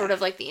 and sort of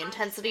like the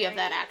intensity of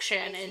that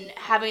action, and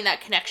having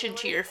that connection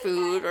to your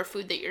food or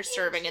food that you're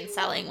serving and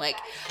selling. Like,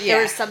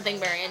 there was something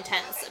very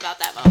intense about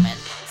that moment.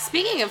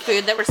 Speaking of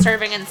food that we're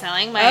serving and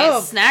selling,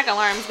 my snack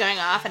alarm's going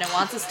off and it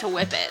wants us to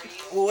whip it.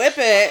 Whip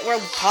it. We'll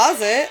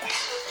pause it.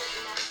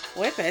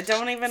 Whip it.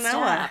 Don't even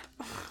know it.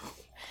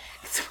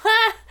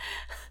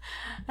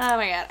 Oh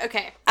my god.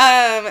 Okay.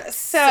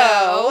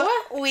 So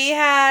we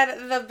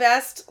had the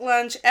best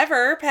lunch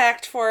ever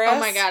packed for us. Oh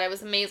my god, it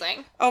was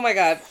amazing. Oh my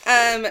god.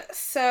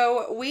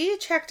 So we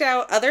checked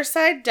out Other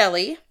Side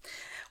Deli.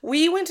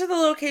 We went to the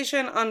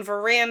location on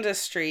Veranda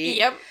Street.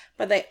 Yep.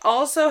 But they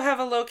also have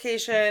a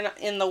location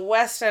in the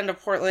west end of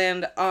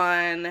Portland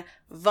on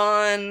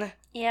Vaughan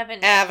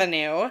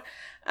Avenue.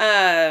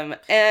 And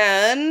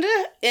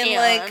in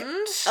like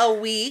a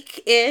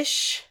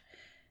week-ish.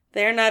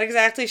 They're not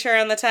exactly sure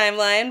on the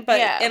timeline, but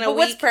in a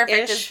week-ish. What's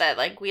perfect is that,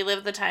 like, we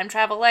live the time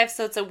travel life,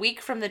 so it's a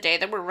week from the day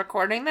that we're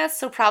recording this,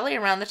 so probably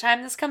around the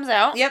time this comes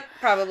out. Yep,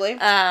 probably.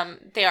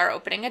 They are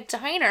opening a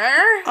diner.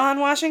 On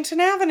Washington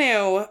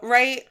Avenue,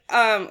 right?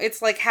 It's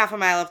like half a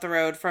mile up the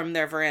road from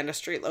their Veranda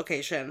Street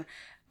location.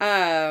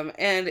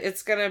 And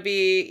it's gonna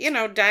be,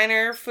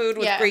 diner food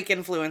with Greek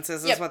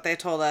influences is what they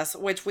told us,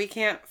 which we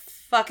can't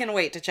fucking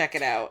wait to check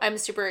it out. I'm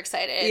super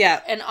excited.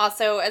 Yeah. And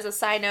also, as a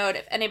side note,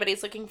 if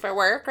anybody's looking for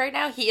work right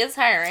now, he is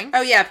hiring.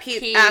 Oh, yeah.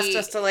 Pete asked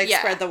us to,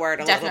 spread the word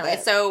a little bit.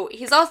 So,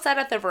 he's all set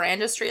at the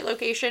Veranda Street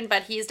location,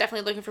 but he's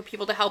definitely looking for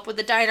people to help with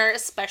the diner,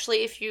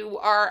 especially if you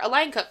are a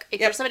line cook. If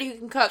you're somebody who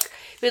can cook,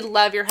 we'd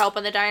love your help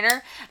in the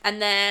diner.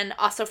 And then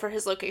also for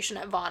his location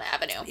at Vaughan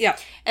Avenue. Yeah.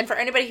 And for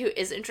anybody who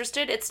is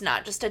interested, it's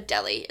not just a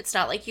deli. It's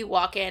not like you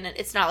walk in and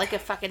it's not like a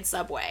fucking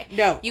Subway.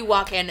 No. You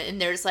walk in and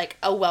there's like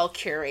a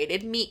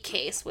well-curated meat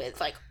case with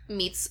like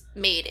meats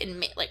made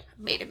in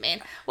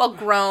Maine, well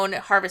grown,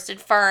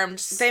 harvested, farmed,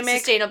 they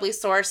make sustainably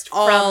sourced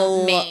all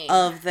from Maine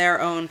of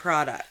their own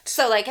product.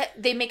 So like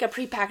they make a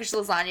prepackaged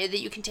lasagna that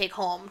you can take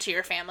home to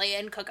your family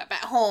and cook up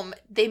at home.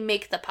 They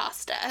make the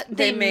pasta.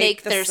 They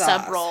make their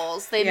sauce. sub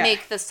rolls. They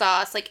make the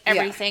sauce. Like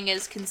everything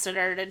is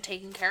considered and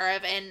taken care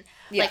of. And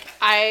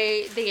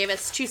they gave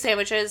us 2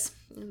 sandwiches.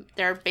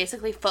 They're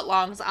basically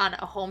footlongs on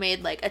a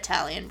homemade like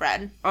Italian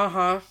bread.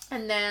 And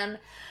then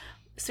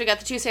so we got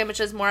the 2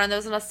 sandwiches. More on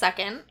those in a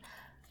second.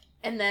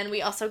 And then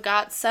we also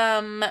got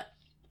some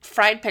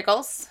fried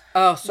pickles.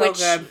 Oh, so which,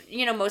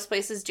 good. Most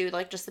places do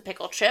like just the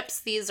pickle chips.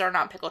 These are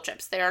not pickle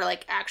chips. They are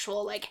like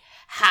actual like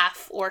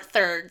half or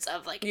thirds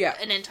of like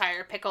an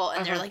entire pickle.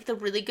 And they're like the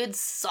really good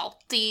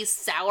salty,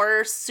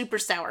 sour, super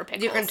sour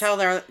pickles. You can tell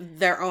they're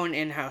their own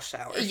in-house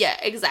sour. Yeah,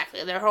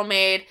 exactly. They're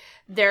homemade.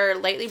 They're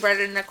lightly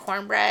breaded in a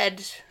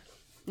cornbread.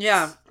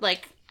 Yeah.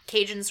 Like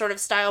Cajun sort of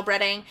style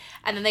breading.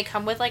 And then they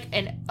come with like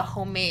a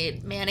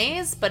homemade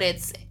mayonnaise, but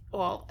it's...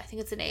 Well, I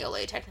think it's an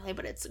aioli technically,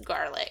 but it's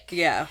garlic.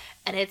 Yeah.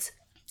 And it's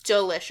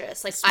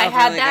delicious. Like, I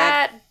had really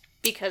that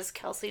because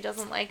Kelsey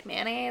doesn't like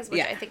mayonnaise, which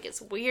I think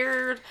is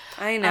weird.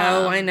 I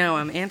know.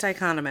 I'm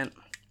anti-condiment.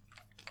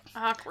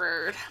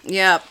 Awkward.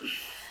 Yep.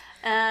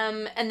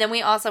 And then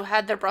we also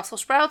had the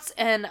Brussels sprouts,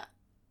 and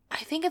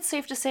I think it's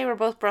safe to say we're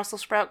both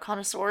Brussels sprout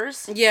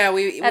connoisseurs. Yeah,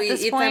 we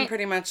eat them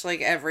pretty much like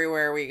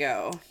everywhere we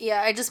go.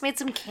 Yeah, I just made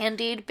some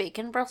candied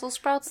bacon Brussels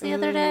sprouts the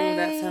other day.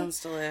 That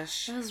sounds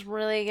delish. It was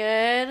really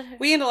good.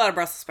 We eat a lot of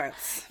Brussels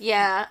sprouts.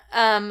 Yeah.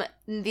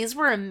 These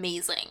were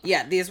amazing.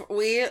 Yeah,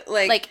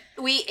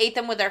 we ate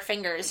them with our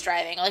fingers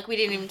driving. Like, we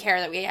didn't even care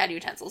that we had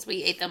utensils.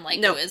 We ate them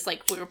it was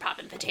like we were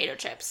popping potato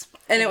chips.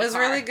 And it was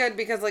really good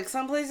because like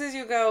some places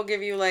you go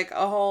give you like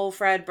a whole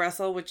fried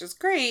Brussels, which is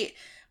great.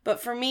 But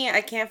for me,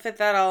 I can't fit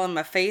that all in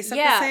my face at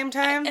the same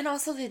time. And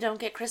also, they don't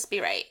get crispy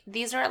right.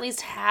 These are at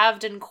least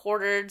halved and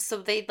quartered,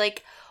 so they,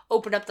 like,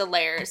 open up the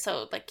layers.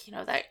 So, like,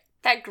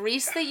 that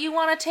grease that you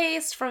want to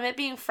taste from it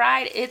being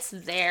fried, it's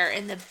there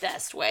in the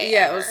best way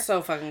ever. It was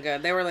so fucking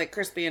good. They were, like,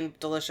 crispy and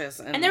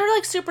delicious. And they were,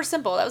 like, super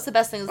simple. That was the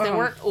best thing. They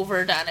weren't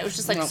overdone. It was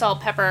just, like,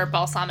 salt, pepper,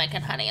 balsamic,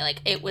 and honey. Like,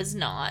 it was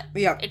not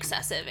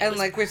excessive. And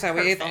like we said,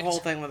 we ate the whole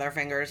thing with our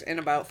fingers in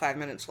about 5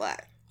 minutes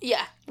flat.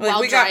 Yeah. Like,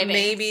 we got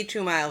maybe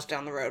 2 miles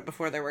down the road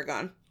before they were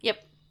gone.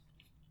 Yep.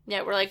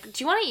 Yeah, we're like,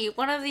 do you want to eat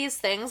one of these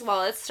things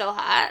while it's still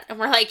hot? And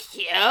we're like,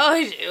 yeah,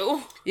 I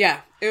do. Yeah,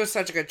 it was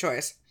such a good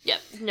choice.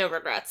 Yep, no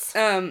regrets.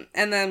 And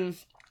then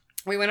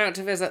we went out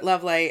to visit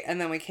Lovelight,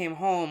 and then we came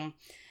home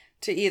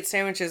to eat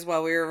sandwiches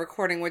while we were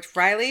recording, which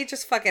Riley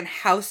just fucking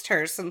housed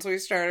her since we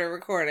started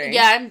recording.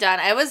 Yeah, I'm done.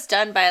 I was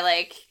done by,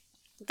 like,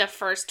 the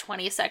first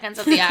 20 seconds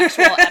of the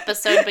actual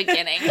episode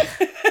beginning.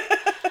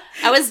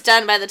 I was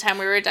done by the time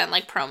we were done,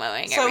 like,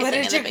 promoting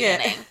everything in the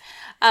beginning.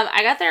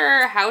 I got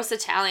their house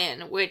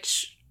Italian,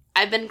 which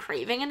I've been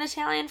craving an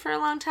Italian for a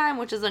long time,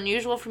 which is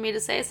unusual for me to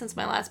say since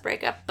my last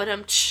breakup, but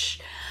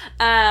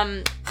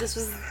this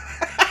was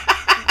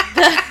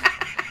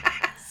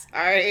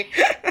Sorry.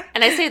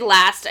 and I say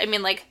last, I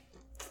mean like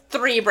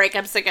 3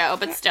 breakups ago,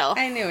 but still.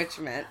 I knew what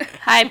you meant.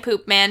 Hi,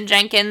 Poop Man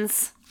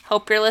Jenkins.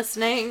 Hope you're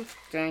listening.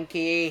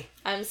 Junkie.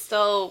 I'm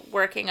still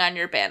working on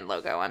your band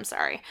logo. I'm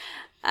sorry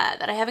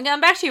that I haven't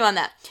gotten back to you on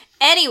that.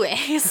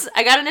 Anyways,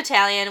 I got an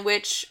Italian,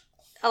 which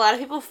a lot of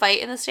people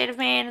fight in the state of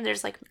Maine.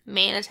 There's like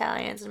Maine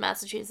Italians and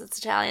Massachusetts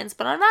Italians,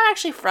 but I'm not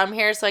actually from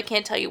here, so I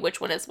can't tell you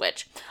which one is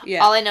which.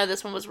 Yeah. All I know,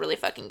 this one was really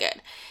fucking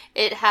good.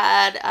 It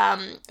had,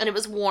 and it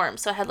was warm,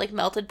 so it had like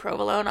melted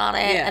provolone on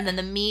it, and then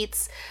the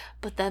meats,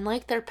 but then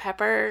like their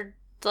pepper,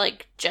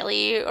 like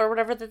jelly or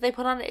whatever that they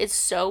put on it is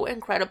so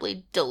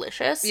incredibly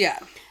delicious. Yeah.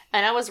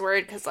 And I was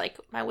worried because, like,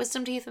 my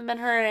wisdom teeth have been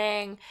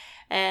hurting,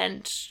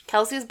 and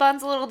Kelsey's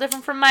bun's a little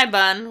different from my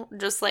bun,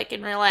 just like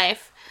in real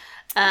life.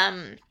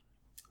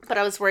 But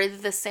I was worried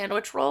that this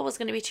sandwich roll was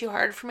going to be too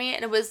hard for me,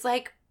 and it was,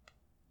 like,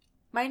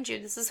 mind you,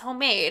 this is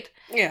homemade.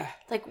 Yeah.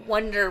 Like,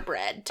 Wonder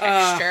Bread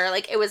texture.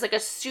 Like, it was, like, a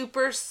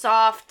super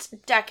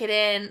soft,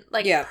 decadent,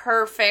 like,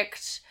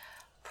 perfect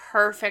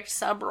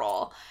sub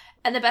roll.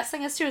 And the best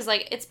thing is, too, is,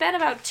 like, it's been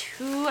about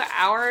 2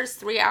 hours,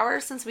 3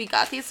 hours since we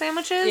got these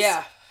sandwiches.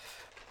 Yeah.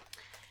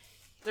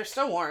 They're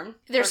still warm.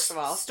 They're first of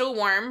all. still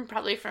warm,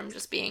 probably from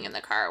just being in the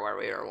car where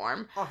we were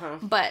warm. Uh-huh.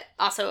 But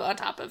also on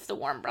top of the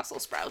warm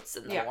Brussels sprouts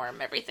and the warm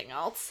everything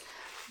else.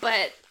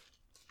 But,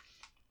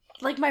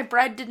 like, my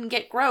bread didn't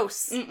get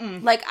gross.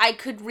 Mm-mm. Like, I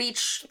could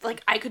reach,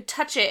 like, I could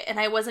touch it and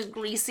I wasn't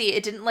greasy.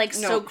 It didn't, like,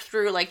 soak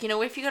through. Like, you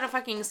know, if you go to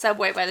fucking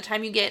Subway, by the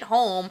time you get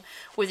home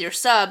with your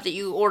sub that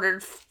you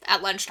ordered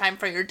at lunchtime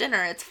for your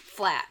dinner, it's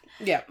flat.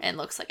 Yeah. And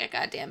looks like a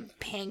goddamn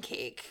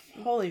pancake.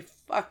 Holy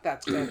fuck,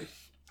 that's good.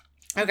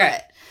 Okay.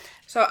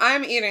 So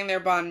I'm eating their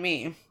banh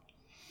mi.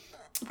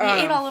 We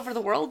ate all over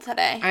the world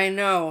today. I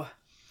know.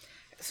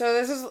 So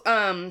this is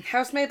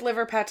house-made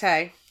liver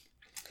pate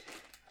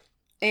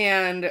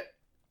and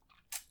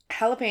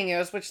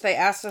jalapenos, which they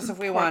asked us if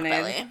we wanted.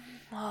 Belly.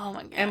 Oh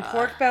my god. And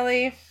pork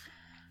belly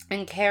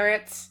and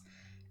carrots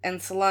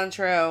and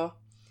cilantro.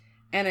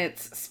 And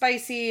it's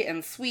spicy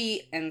and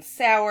sweet and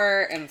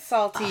sour and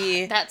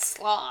salty. That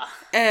slaw.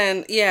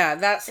 And yeah,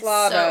 that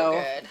slaw so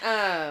dough. Good.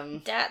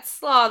 That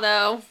slaw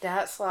though.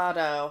 That slaw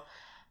dough.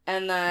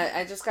 And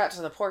I just got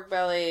to the pork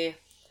belly,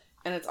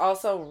 and it's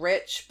also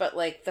rich, but,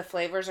 like, the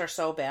flavors are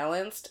so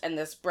balanced, and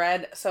this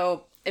bread,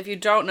 so, if you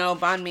don't know,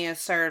 banh mi is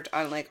served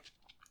on, like,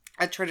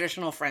 a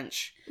traditional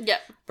French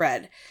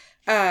bread.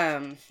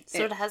 So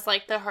it has,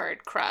 like, the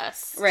hard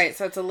crust. Right,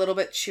 so it's a little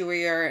bit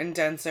chewier and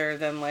denser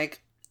than,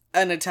 like,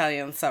 an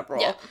Italian sub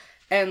roll. Yep.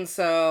 And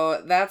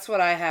so, that's what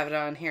I have it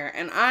on here,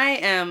 and I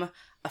am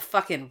a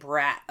fucking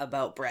brat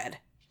about bread.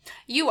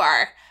 You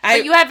are.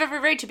 But you have every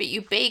right to be.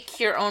 You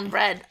bake your own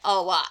bread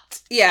a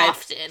lot. Yeah.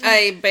 Often.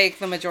 I bake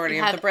the majority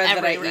of the bread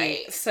that I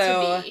eat.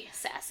 So to be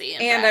sassy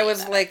and I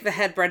was like the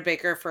head bread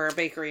baker for a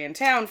bakery in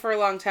town for a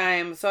long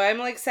time. So I'm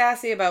like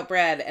sassy about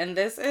bread. And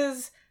this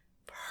is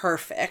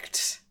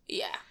perfect.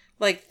 Yeah.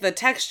 Like the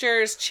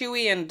texture is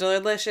chewy and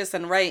delicious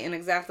and right and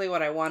exactly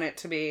what I want it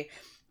to be.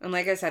 And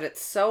like I said,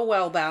 it's so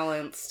well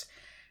balanced.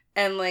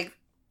 And like,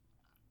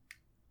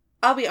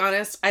 I'll be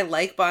honest, I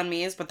like banh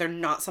mi's, but they're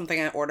not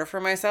something I order for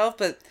myself.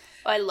 But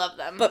I love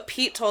them. But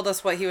Pete told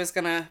us what he was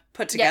going to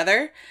put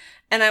together. Yeah.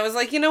 And I was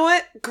like, you know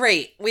what?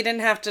 Great. We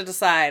didn't have to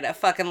decide. I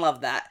fucking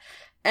love that.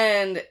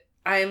 And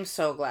I'm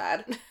so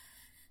glad.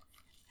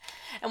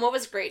 And what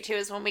was great, too,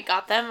 is when we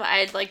got them, I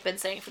had, like, been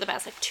saying for the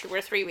past, like, 2 or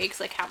 3 weeks,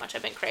 like, how much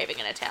I've been craving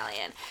an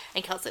Italian.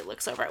 And Kelsey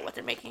looks over at what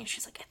they're making, and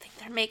she's like, I think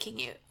they're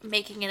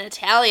making an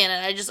Italian.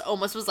 And I just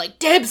almost was like,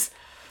 dibs!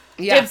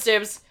 Yeah.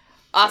 Dibs.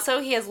 Also,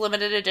 he has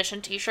limited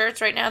edition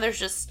t-shirts right now. There's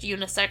just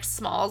unisex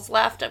smalls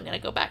left. I'm going to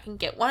go back and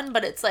get one.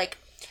 But it's like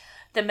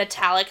the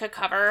Metallica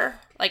cover,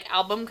 like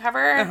album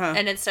cover. Uh-huh.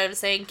 And instead of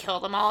saying kill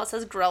them all, it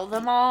says grill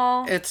them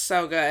all. It's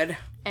so good.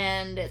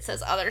 And it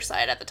says other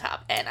side at the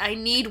top. And I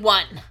need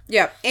one.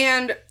 Yeah.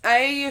 And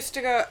I used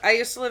to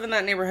live in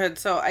that neighborhood.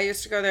 So I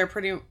used to go there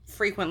pretty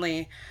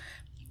frequently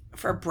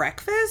for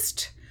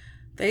breakfast.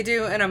 They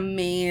do an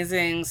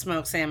amazing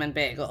smoked salmon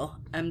bagel.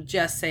 I'm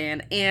just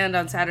saying. And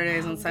on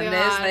Saturdays and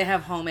Sundays, they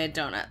have homemade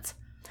donuts.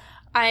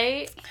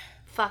 I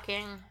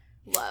fucking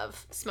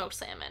love smoked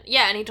salmon.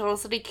 Yeah, and he told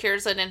us that he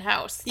cures it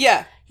in-house.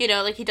 Yeah. You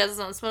know, like he does his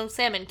own smoked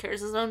salmon,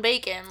 cures his own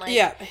bacon. Like,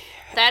 yeah.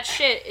 That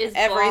shit is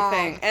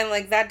everything. bomb. And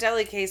like that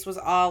deli case was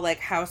all like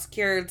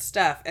house-cured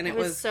stuff. And it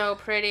was so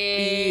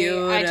pretty.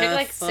 Beautiful. I took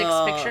like 6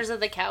 pictures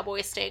of the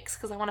cowboy steaks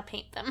because I want to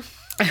paint them.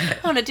 I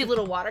want to do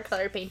little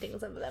watercolor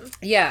paintings of them.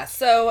 Yeah,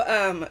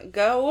 so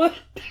go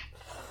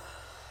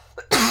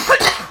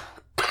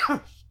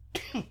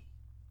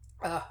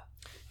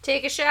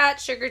take a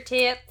shot, sugar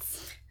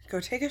tits. Go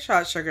take a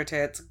shot, sugar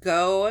tits.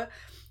 Go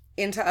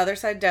into Other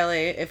Side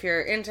Deli. If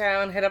you're in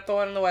town, hit up the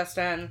one in the West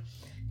End.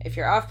 If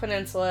you're off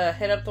Peninsula,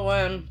 hit up the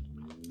one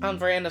on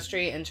Veranda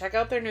Street and check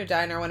out their new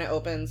diner when it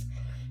opens.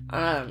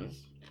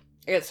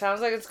 It sounds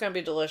like it's going to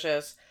be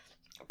delicious.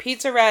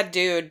 Pete's a rad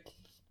dude.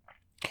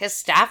 His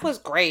staff was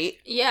great.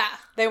 Yeah.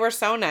 They were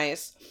so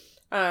nice.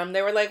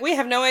 They were like, we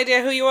have no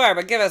idea who you are,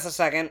 but give us a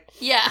second.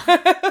 Yeah.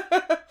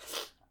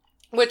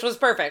 Which was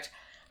perfect.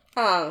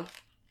 And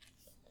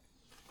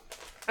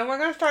we're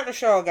going to start the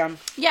show again.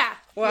 Yeah.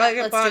 Well, I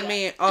get banh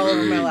mi all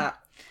over my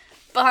lap.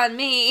 Banh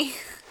mi.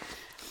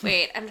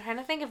 Wait, I'm trying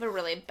to think of a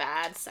really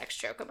bad sex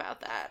joke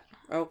about that.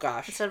 Oh,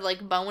 gosh. Instead of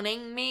like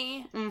boning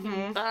me.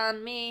 Mm-hmm.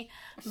 Banh mi.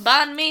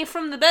 Banh me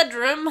from the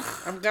bedroom.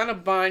 I'm going to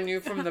banh you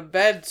from the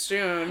bed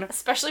soon.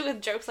 Especially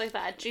with jokes like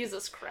that.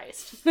 Jesus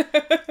Christ.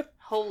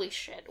 Holy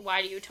shit.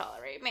 Why do you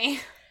tolerate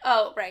me?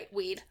 Oh, right.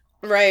 Weed.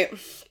 Right.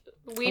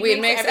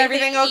 Weed makes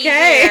everything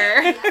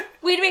okay.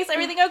 Weed makes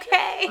everything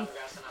okay. And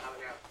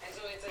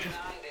so it's a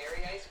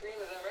non-dairy ice cream,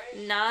 is that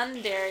right?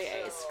 Non-dairy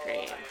ice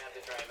cream. I have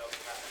the dry milk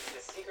chocolate.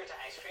 The secret to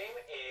ice cream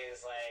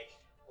is like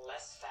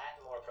less fat,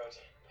 more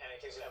protein, and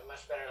it gives you a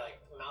much better like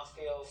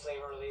mouthfeel,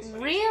 flavor release.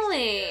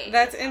 Really?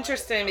 That's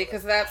interesting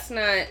because that's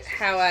not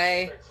how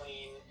I Super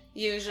clean.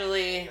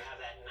 usually You have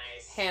that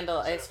nice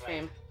handle sort ice of,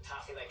 cream. like,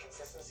 toffee-like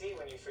consistency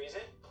when you freeze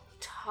it.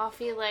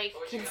 Toffee-like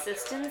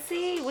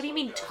consistency? What do you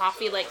mean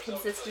toffee-like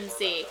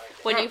consistency?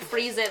 When you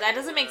freeze it, that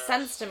doesn't make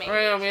sense to me.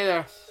 I don't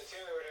either. The two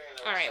we were doing in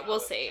the Alright, we'll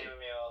workshop, see. the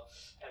chamomile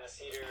and the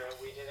cedar,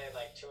 we did it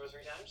like 2 or 3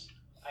 times.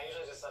 I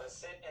usually just let it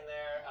sit in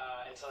there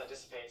until it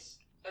dissipates.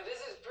 Now this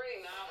is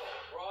pretty novel.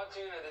 Raw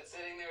tuna that's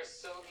sitting there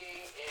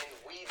soaking in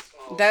weed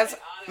smoke. That's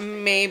And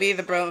honestly, maybe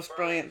the some most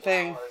brilliant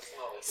thing. flower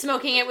smoke.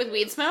 Smoking it with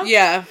weed smoke?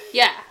 Yeah.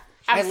 Yeah.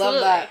 I Absolutely.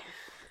 love that.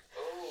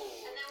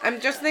 I'm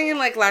just thinking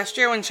like last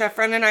year when Chef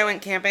Friend and I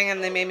went camping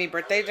and they made me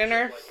birthday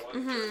dinner.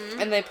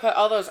 Mm-hmm. And they put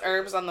all those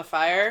herbs on the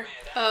fire.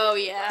 Oh,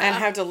 yeah. And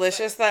how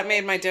delicious that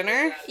made my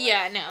dinner.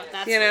 Yeah, no,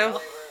 that's You know?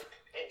 real.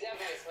 It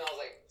definitely smells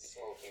like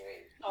smoky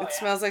weed. It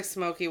smells like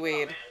smoky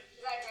weed. I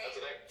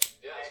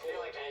feel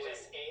like I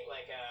just ate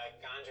like a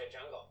ganja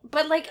jungle.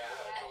 But, like,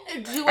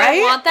 do I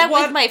I want that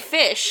want- with my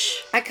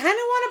fish? I kind of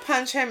want to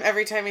punch him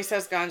every time he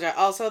says ganja.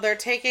 Also, they're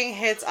taking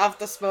hits off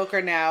the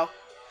smoker now.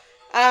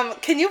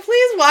 Can you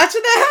please watch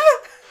them?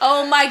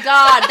 Oh my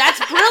god, that's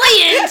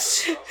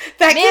brilliant!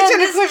 That Man, kitchen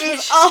this equipment is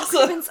kitchen awesome.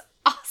 equipment's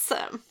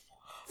awesome.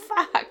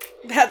 Fuck.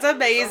 That's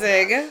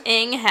amazing.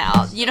 Ing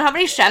hell. You know how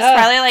many chefs Ugh.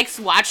 probably like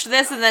watched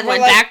this and then We're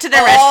went like, back to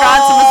their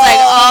restaurants and was like,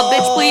 oh,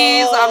 bitch,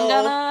 please, I'm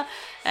gonna.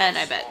 And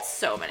I bet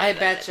so many. I of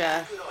them did.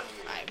 betcha.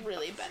 I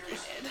really bet they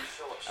did.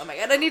 Oh my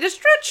god, I need to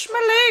stretch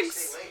my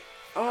legs.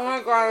 Oh my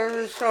god,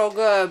 this is so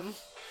good.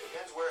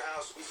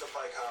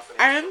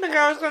 I didn't think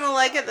I was gonna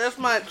like it this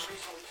much.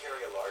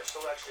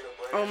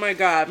 Oh my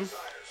god.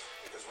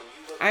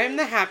 I am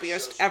the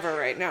happiest ever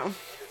right now.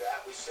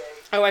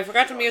 Oh, I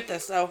forgot to mute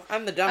this, though.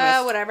 I'm the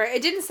dumbest. Whatever.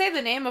 It didn't say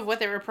the name of what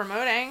they were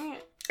promoting.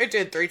 It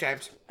did 3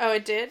 times. Oh,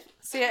 it did?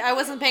 See, I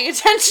wasn't paying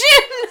attention.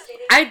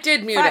 I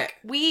did mute Fuck, it.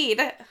 weed.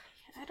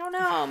 I don't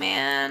know,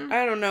 man.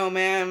 I don't know,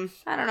 man.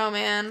 I don't know,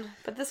 man.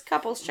 But this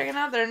couple's checking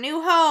out their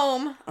new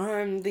home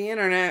On the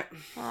internet.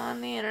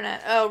 on the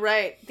internet. Oh,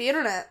 right. The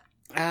internet.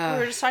 We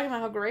were It just talking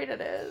about how great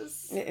it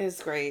is.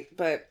 is great,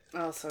 but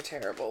also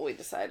terrible, we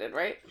decided,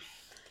 right?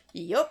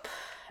 Yup.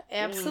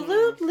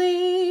 Absolutely.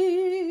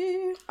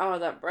 Oh,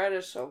 that bread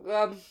is so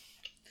good.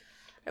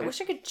 I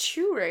wish I could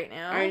chew right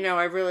now. I know,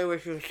 I really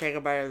wish you could take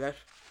a bite of this.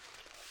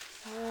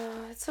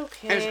 It's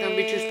okay. It's gonna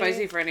be too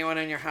spicy for anyone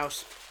in your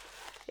house.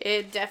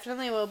 It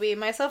definitely will be.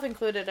 Myself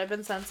included. I've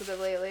been sensitive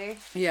lately.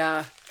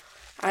 Yeah.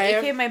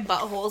 AKA my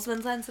butthole's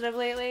been sensitive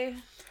lately.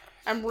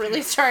 I'm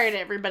really sorry to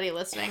everybody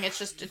listening.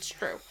 It's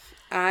true.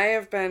 I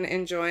have been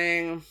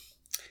enjoying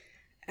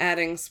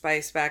adding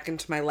spice back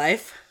into my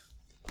life.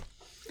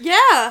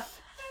 Yeah.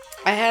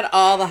 I had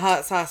all the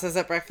hot sauces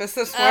at breakfast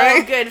this Oh,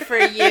 morning. good for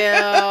you.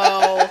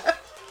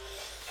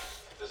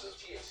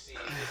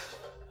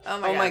 Oh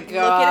my, Oh my god. Look at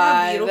how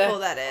God. beautiful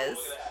that is.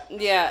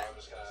 Yeah. I'm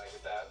just gonna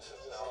get that.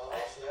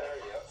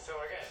 So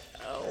we're good.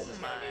 Oh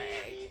my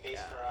The base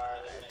for our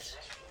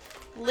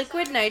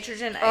liquid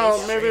nitrogen ice.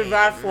 Oh, maybe cream.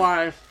 that's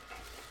why.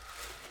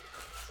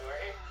 So we're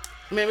here.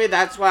 Maybe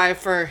that's why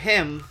for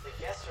him, The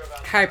guests are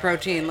about high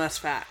protein, less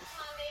fat.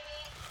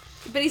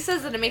 But he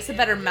says that it makes a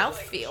better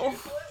mouthfeel.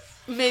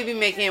 Maybe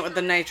making it with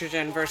the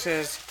nitrogen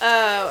versus.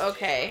 Oh,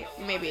 okay.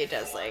 Maybe it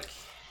does like.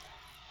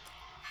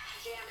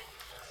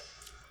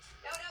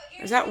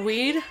 Is that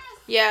weed?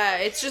 Yeah,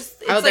 it's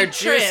just. It's Oh, they're like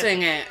trim.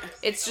 juicing it.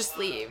 It's just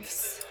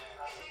leaves.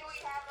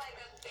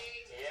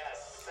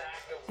 yes, sack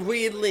of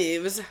Weed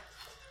leaves.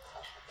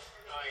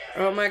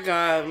 Oh my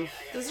god.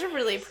 Those are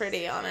really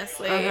pretty,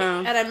 honestly.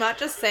 Uh-huh. And I'm not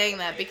just saying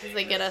that because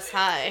they get us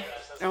high.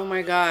 Oh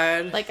my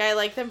god. Like, I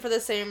like them for the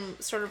same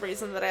sort of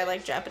reason that I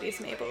like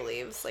Japanese maple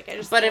leaves. Like, I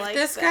just But if like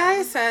this them.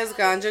 guy says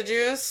ganja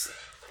juice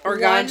or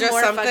One ganja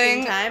more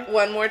something fucking time.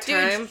 one more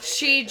time. Dude,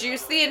 she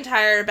juiced the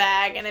entire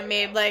bag and it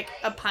made, like,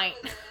 a pint.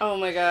 Oh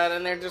my god,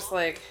 and they're just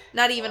like,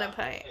 Not even a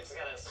pint. It's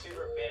got a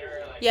super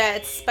bitter, like, Yeah,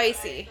 it's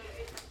spicy.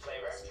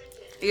 flavor.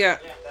 yeah.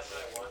 Yeah, that's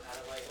what I want out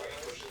of like green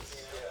bushes,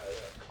 you know.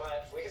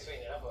 But we can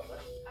sweeten it up a little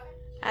bit.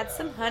 Add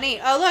some honey.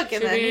 Oh, look,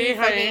 and then CBD he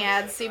fucking honey.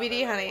 adds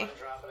CBD honey. One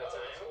drop at a time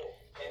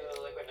into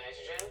the liquid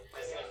nitrogen.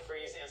 It's gonna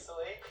freeze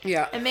instantly.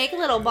 Yeah. And make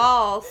little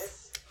balls.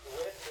 This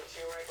with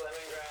the turmeric,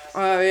 lemongrass,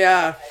 Oh,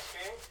 yeah. Ice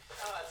cream?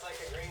 Oh, it's like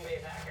the Green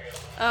Bay Packers.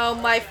 Oh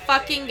my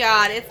fucking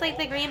god. It's like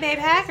the Green Bay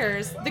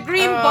Packers. The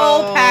Green Oh,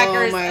 Bowl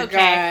Packers. my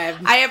Okay.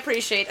 God. I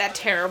appreciate that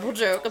terrible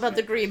joke about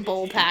the Green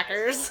Bowl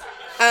Packers.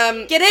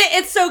 Um, Get it?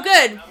 It's so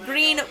good.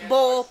 Green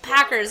Bowl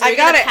Packers. Are I you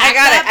got gonna it. pack I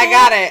got that it. I bowl?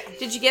 got it.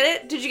 Did you get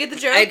it? Did you get the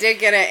joke? I did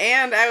get it.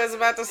 And I was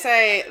about to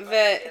say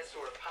that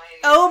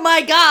Oh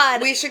my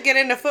god. we should get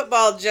into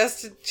football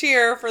just to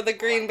cheer for the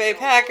Green Bay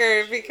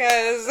Packers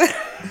because...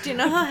 Do you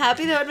know how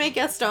happy that would make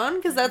Gaston?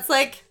 Because that's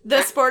like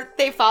the sport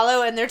they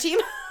follow and their team.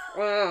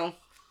 Wow.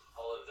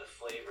 All of the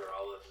flavor,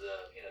 all of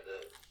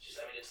the, just,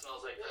 it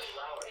smells like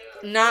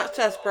fresh flour. Not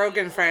Seth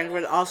Rogen friend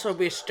would also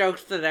be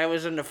stoked that I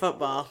was into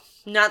football.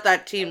 Not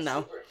that team,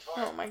 though.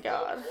 Oh my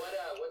god.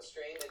 What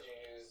strain did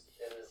you use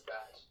in this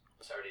batch?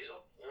 Sour diesel.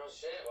 No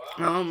shit.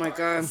 Wow. Oh, my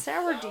God.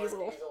 Sour diesel. Diesel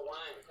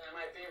wine. And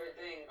my favorite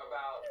thing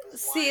about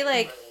this See, wine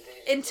like,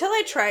 presentation- until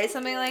I try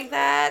something like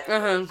that,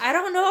 Uh-huh. I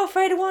don't know if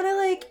I'd want to,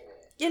 like,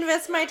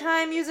 invest my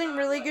time using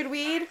really good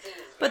weed.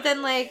 But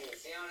then, like,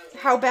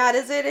 how bad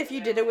is it if you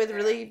did it with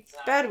really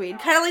bad weed?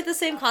 Kind of like the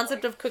same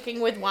concept of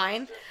cooking with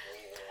wine.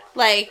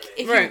 Like,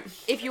 Right.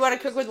 if you want to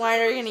cook with wine,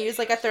 are you going to use,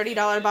 like, a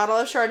 $30 bottle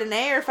of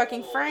Chardonnay or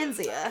fucking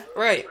Franzia?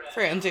 Right,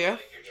 Franzia.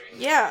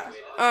 Yeah.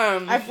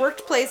 I've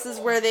worked places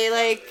where they,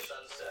 like,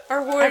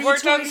 are I've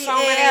worked on so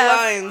many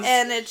lines.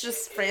 and it's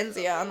just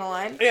Franzia on the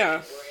line.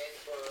 Yeah.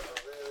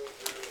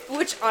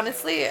 Which,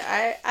 honestly,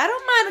 I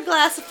don't mind a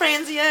glass of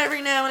Franzia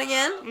every now and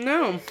again.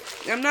 No,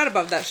 I'm not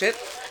above that shit.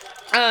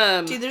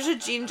 Dude, there's a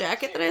jean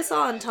jacket that I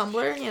saw on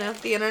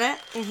Tumblr, the internet,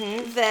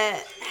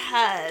 that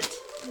had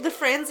the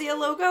Franzia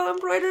logo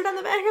embroidered on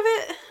the back of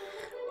it.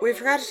 We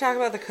forgot to talk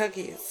about the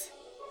cookies.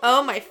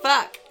 Oh my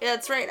fuck. Yeah,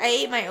 that's right. I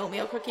ate my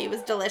oatmeal cookie. It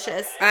was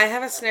delicious. I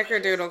have a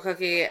snickerdoodle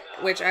cookie,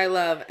 which I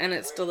love, and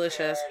it's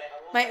delicious.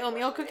 My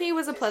oatmeal cookie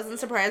was a pleasant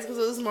surprise because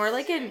it was more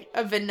like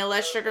a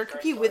vanilla sugar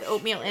cookie with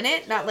oatmeal in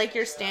it, not like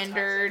your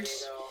standard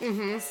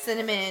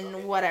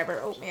cinnamon whatever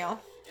oatmeal.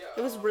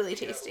 It was really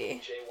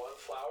tasty. J1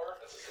 flour.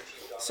 That's a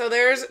sativa. So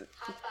there's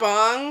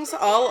bongs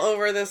all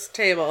over this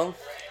table.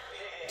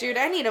 Dude,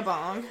 I need a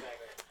bong.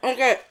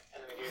 Okay.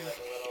 And we do like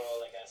a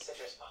little, like a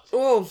citrus punch.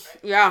 Oh,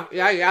 yeah. Some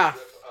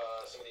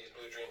of these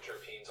blue dream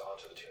terpenes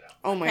onto the tuna.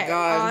 Oh my Okay,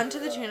 god. on to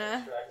the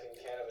tuna.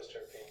 Extracting cannabis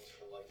terpenes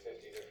from like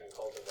 50 different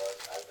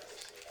cultivars. I've never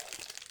seen that.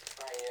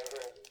 Alright, you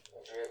ever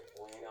drip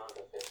weed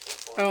onto fish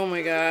before? Oh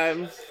my god.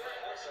 You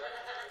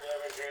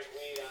ever drip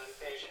weed on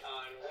fish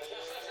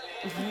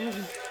on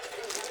weed?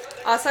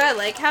 Also, I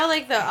like how,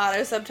 like, the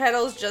auto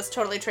subtitles just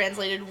totally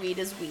translated weed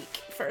as weak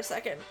for a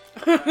second.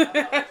 And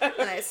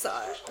I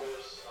saw it.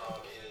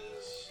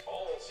 Is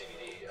all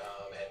CBD and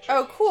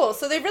Oh, cool.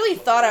 So they really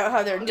thought out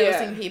how they're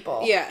dosing Yeah.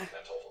 people. Yeah. mental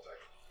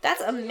effect.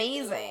 That's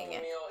amazing.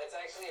 Meal, it's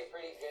actually a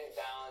pretty good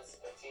balance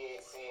of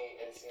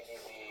THC and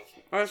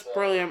CBD. That's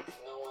brilliant.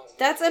 No one's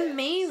That's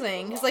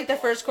amazing. Because, like, the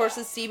first course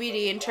is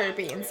CBD and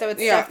terpenes. So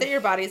it's Yeah. stuff that your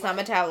body's not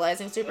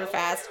metabolizing super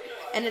fast.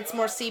 And it's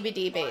more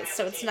CBD based.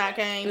 So it's not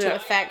going to Yeah.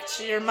 affect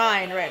your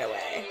mind right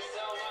away.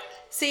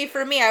 See,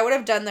 for me, I would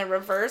have done the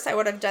reverse. I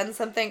would have done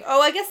something.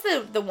 Oh, I guess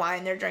the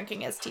wine they're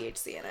drinking has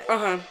THC in it.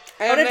 Uh-huh.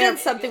 I would have done And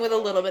something with a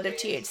little bit of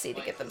THC to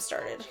get them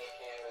started.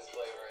 cannabis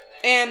flavor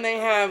in there. they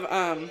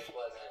have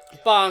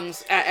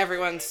bongs at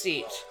everyone's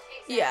seat.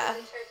 Yeah.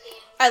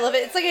 I love it.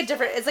 It's like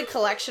it's a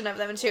collection of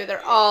them too.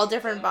 They're all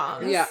different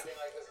bongs. Yeah.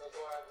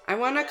 I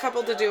want a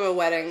couple to do a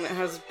wedding that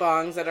has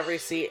bongs at every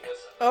seat.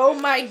 Oh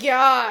my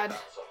god.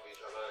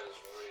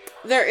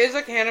 There is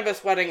a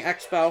cannabis wedding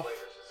expo.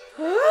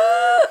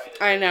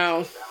 I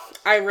know.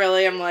 I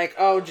really am like,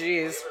 oh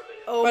geez.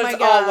 Oh But my it's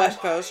god. all West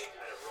Coast.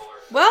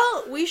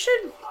 Well, we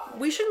should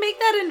make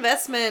that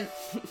investment.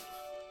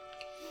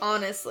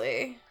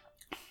 Honestly.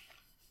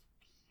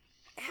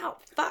 Ow,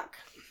 fuck.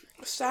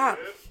 Stop.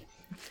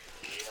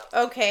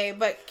 Okay,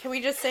 but can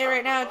we just say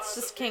right now it's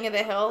just King of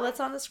the Hill that's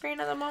on the screen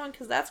at the moment?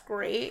 Because that's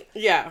great.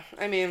 Yeah,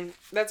 I mean,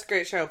 that's a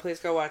great show. Please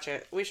go watch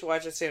it. We should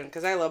watch it soon,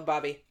 because I love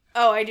Bobby.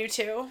 Oh, I do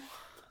too.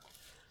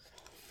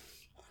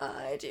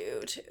 I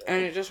do too.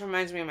 And it just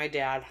reminds me of my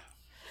dad.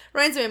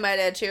 Reminds me of my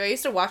dad too. I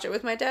used to watch it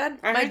with my dad.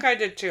 I think I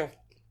did too.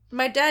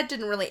 My dad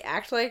didn't really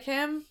act like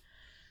him.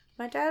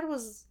 My dad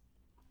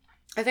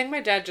I think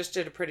my dad just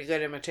did a pretty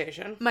good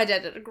imitation.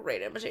 did a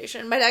great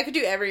imitation. My dad could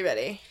do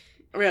everybody.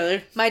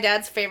 Really? My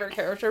dad's favorite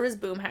character was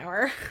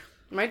Boomhauer,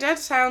 My dad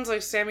sounds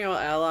like Samuel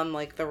L. on,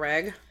 like, The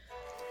Reg.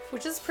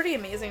 which is pretty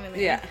amazing to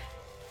me. Yeah.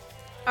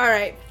 All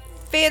right.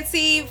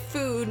 Fancy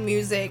food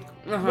music,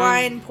 Uh-huh.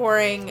 wine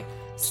pouring,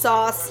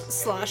 sauce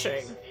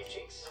sloshing. Beef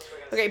cheeks.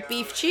 Okay,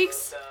 beef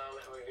cheeks?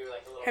 And we do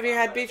like a little Have you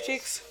had beef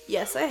cheeks?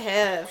 Yes, I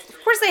have.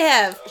 Of course I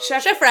have.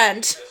 Chef- Chef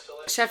friend.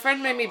 Chef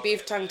Friend made me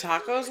beef tongue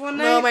tacos one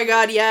night. Oh my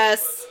god,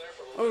 yes.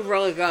 It was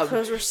really good.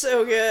 Those were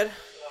so good.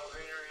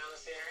 greenery on the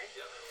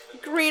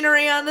scenery.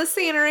 Greenery on the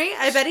scenery.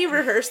 I bet he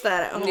rehearsed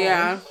that at home.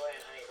 Yeah. Soy and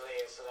honey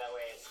glaze, so that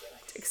way it's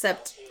like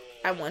Except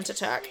I want to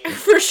talk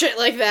for shit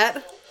like that.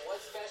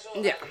 what's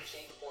special Yeah. about the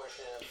cheek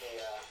portion of the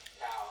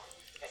cow?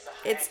 It's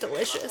a It's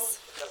delicious.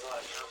 does a lot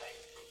of counting.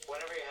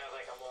 Whenever you have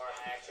like a more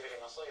high activity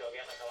muscle, you'll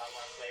get like a lot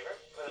more flavor.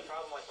 But the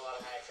problem with a lot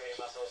of high activity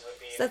mussels would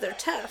be So they're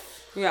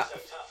tough. Yeah. so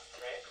tough,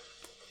 right?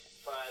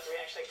 But we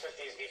actually cooked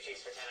these beef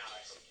cheeks for 10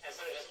 hours. And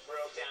so it just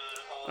broke down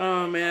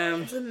all Oh,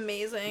 man. It's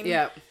amazing.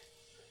 Yep.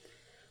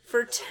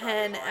 For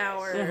 10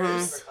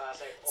 hours. super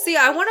classic. See,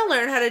 I want to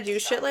learn how to do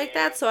shit like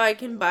that so I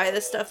can buy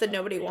the stuff that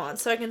nobody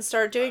wants. So I can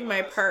start doing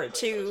my part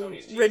to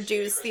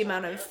reduce the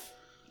amount of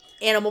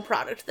animal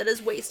product that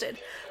is wasted.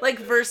 Like,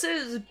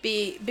 versus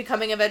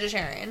becoming a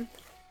vegetarian.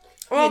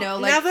 Well, You know,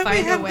 like, now that we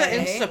find a have the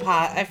way.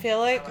 Instapot, I feel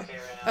like,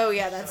 Oh,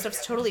 yeah, that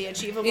stuff's totally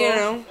achievable. you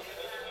know.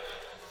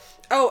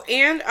 Oh,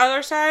 and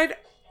other side,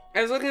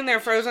 I was looking at their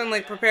frozen,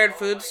 like, prepared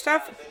food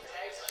stuff.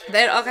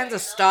 They had all kinds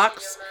of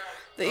stocks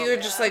that you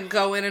would just, like,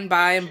 go in and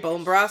buy and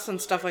bone broths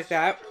and stuff like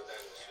that.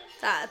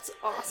 That's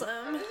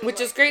awesome.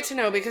 Which is great to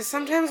know, because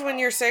sometimes when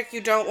you're sick,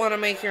 you don't want to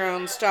make your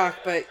own stock,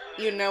 but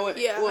you know it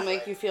Yeah. will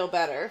make you feel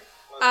better.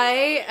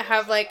 I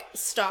have, like,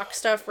 stock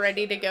stuff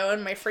ready to go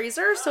in my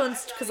freezer, so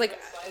because, like,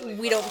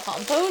 we don't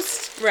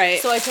compost.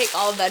 Right. So I take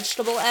all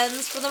vegetable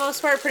ends for the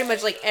most part. Pretty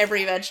much, like,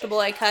 every vegetable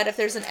I cut, if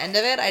there's an end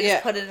of it, I just Yeah.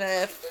 put it in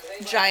a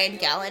giant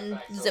gallon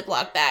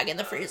Ziploc bag in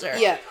the freezer.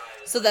 Yeah.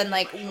 So then,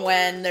 like,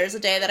 when there's a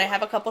day that I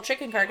have a couple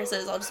chicken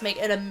carcasses, I'll just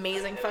make an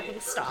amazing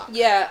fucking stock.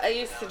 Yeah, I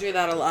used to do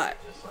that a lot.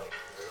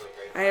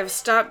 I have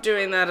stopped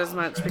doing that as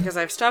much because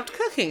I've stopped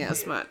cooking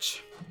as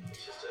much.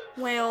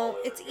 Well,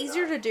 it's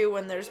easier to do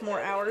when there's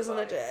more hours in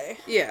a day.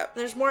 Yeah.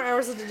 There's more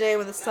hours in a day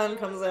when the sun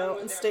comes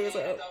out and stays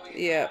out.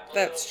 Yeah,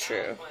 that's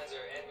true. Cleanser,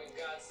 and we've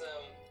got some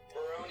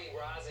Baroni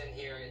rosin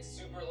here. It's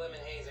super lemon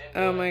haze.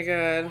 And Oh my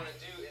god. what I want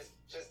to do is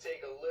just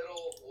take a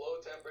little low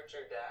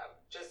temperature dab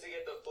just to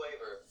get the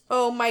flavor.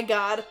 Oh my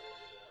god.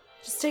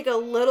 Just take a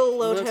little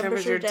low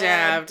temperature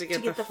dab to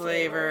get the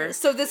flavor.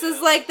 So this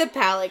is like the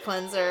palate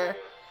cleanser.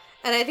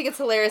 And I think it's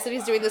hilarious that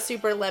he's doing the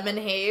super lemon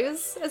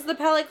haze as the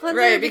palate cleanser.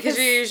 Right, because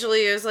you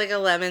usually use like a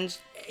lemon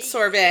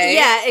sorbet.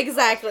 Yeah,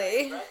 exactly.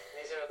 These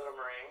are little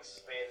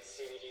meringues made with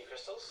CBD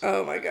crystals.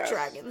 Oh my god.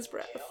 Dragon's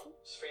breath.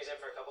 Just freeze it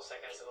for a couple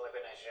seconds in the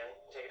liquid nitrogen.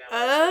 Take it down.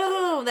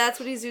 Oh,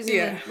 that's what he's using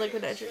Yeah. the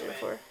liquid nitrogen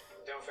for.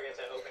 Don't forget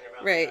to open your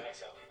mouth. Right. Like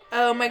so.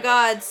 Oh my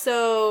god,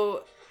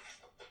 so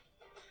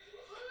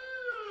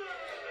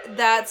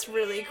that's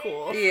really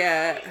cool.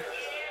 Yeah.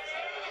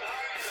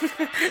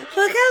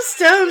 Look how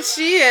stoned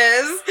she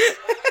is.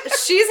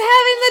 She's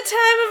having the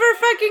time of her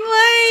fucking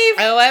life.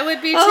 Oh, I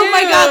would be too. Oh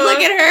my god, look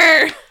at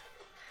her.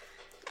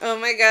 Oh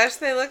my gosh,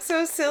 they look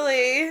so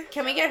silly.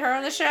 Can we get her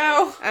on the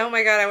show? Oh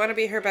my god, I want to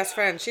be her best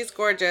friend. She's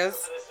gorgeous.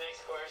 For this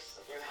next course,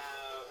 you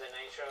have the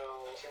nitro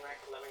turmeric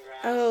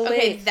lemongrass. Oh,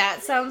 Okay,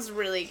 that sounds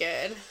really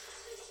good.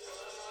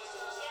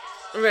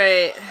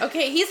 Right.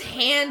 Okay, he's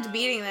hand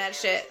beating that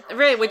shit.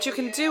 Right, which you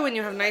can do when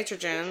you have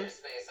nitrogen.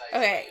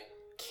 Okay,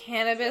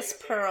 cannabis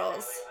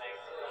pearls.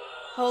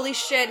 Holy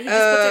shit, he just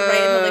puts it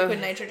right in the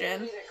liquid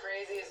nitrogen. The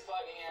craziest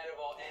fucking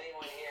edible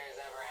anyone here has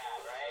ever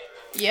had,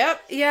 right?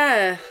 Yep,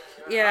 Yeah.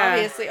 Yeah.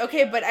 obviously.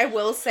 Okay, but I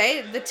will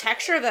say, the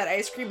texture of that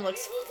ice cream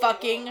looks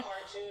fucking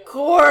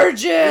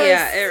gorgeous.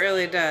 Yeah, it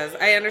really does.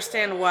 I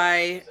understand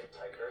why.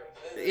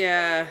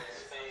 Yeah.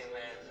 Phase,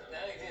 man. Now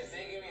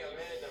they give me a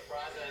minute to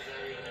process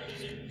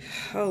everything.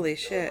 Holy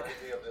shit.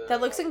 That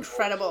looks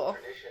incredible.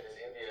 Tradition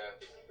in India,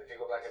 if you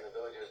go back in the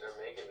villages, they're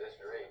making this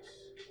drink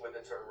with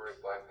the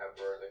turmeric, black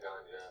pepper, the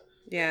ganja.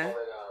 Yeah. They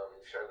call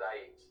it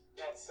shardai.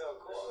 That's so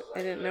cool. I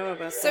didn't know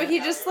about So that. he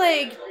just,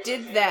 like,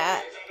 did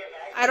that.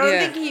 I don't Yeah.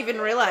 think he even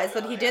realized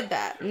that he did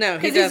that. No, he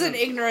Because he's doesn't. an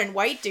ignorant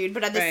white dude,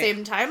 but at the Right.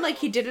 same time, like,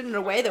 he did it in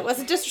a way that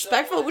wasn't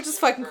disrespectful, which is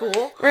fucking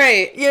cool.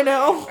 Right. You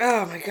know?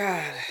 Oh my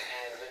god.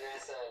 And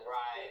Vanessa and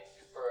Rye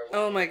for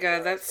Oh my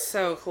god, that's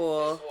so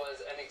cool. This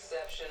was an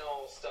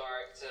exceptional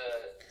start to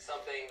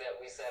something that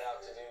we set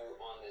out to do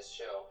on this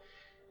show.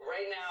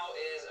 Right now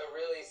is a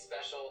really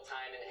special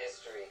time in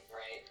history,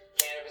 right?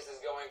 Cannabis is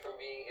going from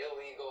being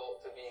illegal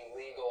to being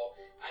legal.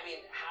 I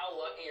mean, how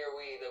lucky are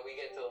we that we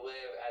get to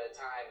live at a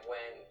time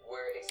when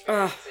we're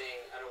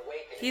experiencing an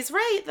awakening? He's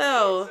right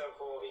though. So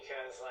cool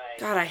because like.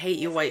 God, I hate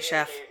you, it's white like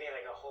chef. It gave me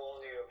like a whole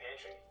new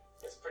pantry.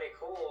 It's pretty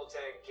cool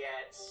to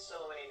get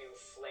so many new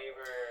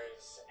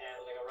flavors and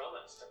like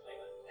aromas to play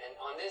with. And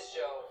on this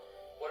show,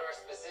 what our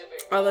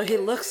specific Although he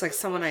goal looks is like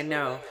someone I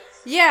know.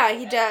 Yeah,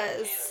 he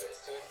does.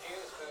 cannabis to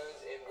infuse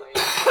foods in ways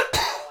that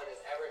no one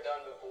has ever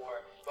done before,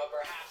 but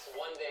perhaps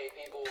one day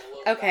people will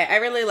look Okay, back I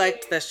really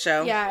liked this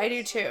show. Yeah, I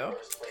do too.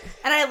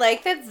 And I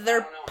like that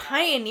they're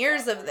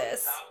pioneers of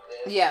this.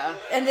 Yeah.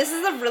 And this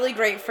is a really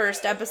great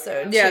first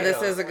episode. Yeah, too.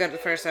 this is a good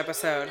first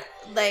episode.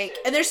 Like,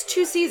 and there's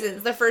 2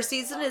 seasons. The first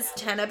season is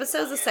 10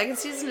 episodes. The second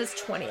season is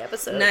 20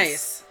 episodes.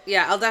 Nice.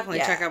 Yeah, I'll definitely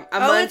Yeah. check out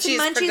It's Munchies,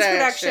 Munchies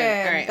production. All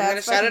right, That's I'm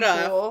gonna shut it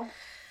fucking off. cool.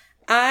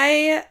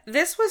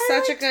 This was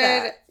such a liked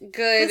that.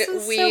 good This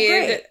was so weed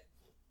great.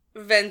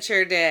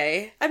 venture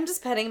day. I'm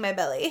just petting my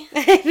belly.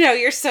 I know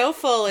you're so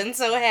full and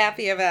so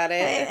happy about I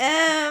it.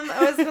 am.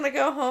 I was gonna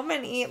go home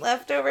and eat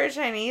leftover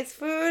Chinese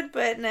food,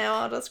 but now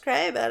I'll just cry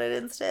about it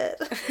instead.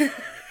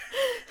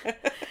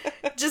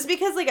 Just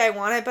because, like, I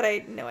want it, but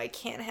I know I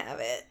can't have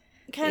it.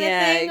 kind Yeah,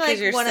 of thing. 'cause Like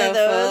you're one so of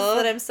those full.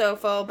 that I'm so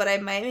full, but I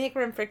might make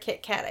room for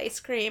Kit Kat ice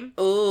cream.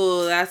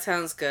 Ooh, that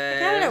sounds good. I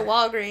got it at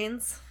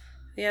Walgreens.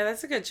 Yeah,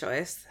 that's a good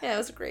choice. Yeah, it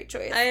was a great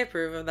choice. I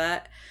approve of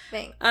that.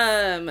 Thanks.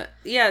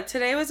 Yeah,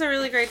 today was a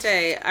really great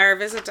day. Our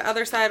visit to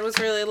Other Side was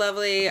really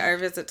lovely. Our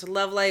visit to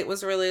Love Light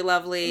was really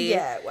lovely.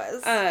 Yeah, it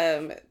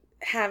was.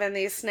 Having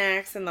these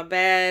snacks in the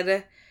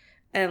bed.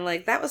 And,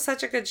 like, that was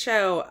such a good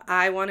show.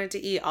 I wanted to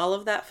eat all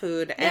of that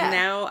food. Yeah. And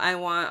now I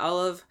want all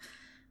of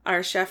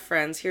our chef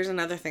friends. Here's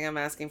another thing I'm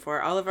asking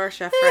for. All of our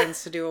chef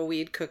friends to do a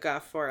weed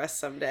cook-off for us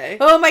someday.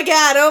 Oh my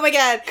god,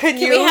 Can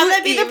you we have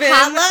that be the even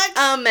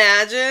potluck?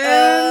 Imagine.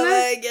 Oh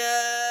my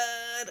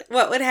god.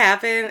 What would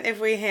happen if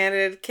we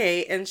handed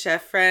Kate and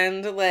chef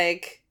friend,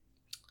 like...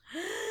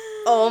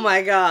 Oh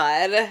my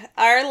god.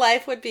 Our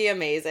life would be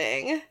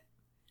amazing.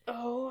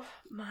 Oh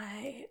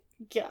my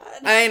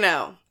god. I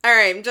know.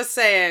 Alright, I'm just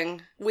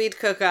saying. Weed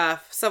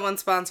cook-off. Someone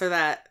sponsor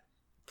that.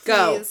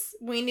 Go. Please.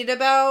 We need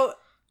about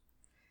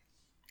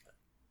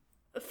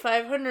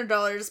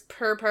 $500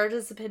 per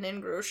participant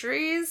in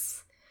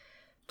groceries,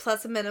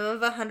 plus a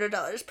minimum of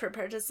 $100 per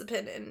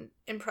participant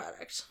in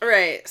product.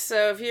 Right.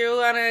 So if you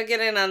want to get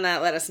in on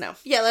that, let us know.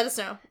 Yeah, let us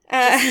know.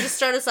 Just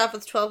start us off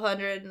with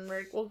 $1,200 and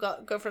we'll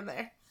go from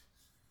there.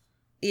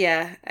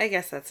 Yeah, I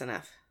guess that's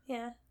enough.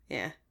 Yeah.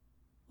 Yeah.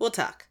 We'll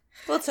talk.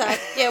 We'll talk.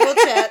 Yeah, we'll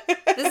chat.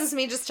 This is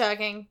me just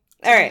talking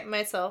to All right.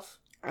 myself.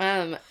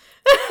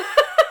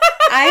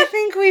 I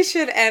think we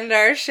should end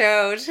our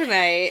show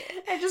tonight.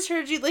 I just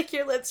heard you lick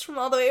your lips from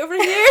all the way over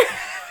here.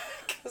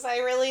 Because I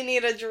really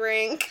need a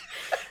drink.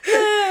 So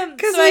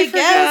I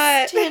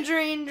guess forgot.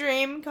 Tangerine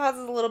Dream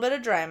causes a little bit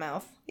of dry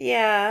mouth.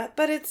 Yeah,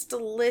 but it's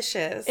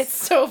delicious. It's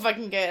so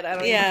fucking good. I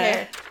don't even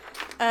care.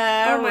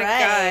 Oh my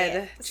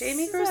god.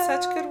 Jamie grows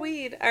such good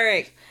weed. All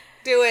right.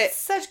 Do it.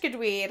 Such good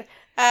weed.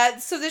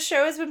 So this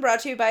show has been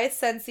brought to you by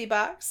Scentsy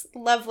Box,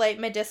 Love Light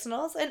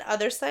Medicinals, and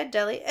Other Side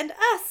Deli, and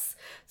us.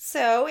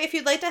 So if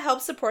you'd like to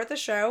help support the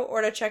show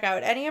or to check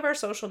out any of our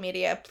social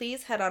media,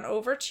 please head on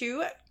over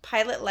to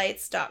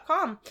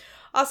pilotlights.com.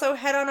 Also,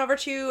 head on over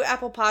to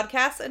Apple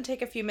Podcasts and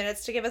take a few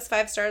minutes to give us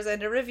 5 stars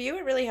and a review.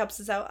 It really helps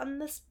us out on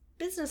this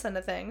business end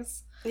of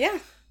things. Yeah.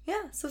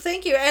 Yeah, so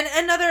thank you. And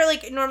another,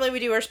 like, normally we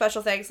do our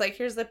special thanks, like,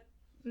 here's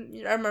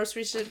our most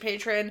recent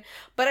patron,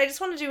 but I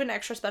just want to do an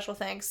extra special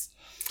thanks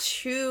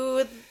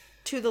to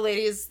the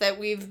ladies that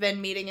we've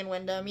been meeting in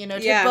Wyndham,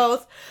 to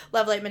both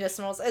Love Light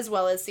Medicinals as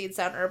well as Seed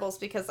Sound Herbals,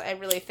 because I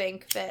really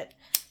think that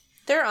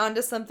they're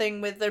onto something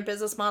with their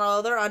business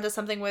model. They're onto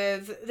something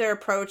with their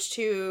approach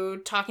to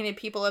talking to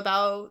people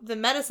about the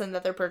medicine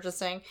that they're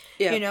purchasing.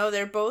 Yeah.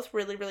 They're both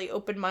really, really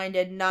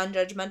open-minded,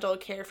 non-judgmental,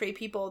 carefree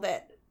people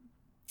that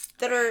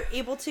are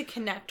able to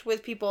connect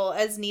with people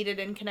as needed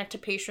and connect to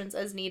patients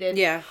as needed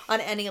on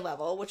any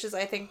level, which is,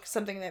 I think,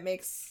 something that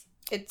makes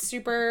it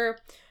super,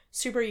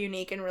 super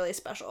unique and really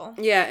special.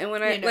 Yeah, and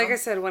when like I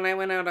said, when I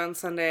went out on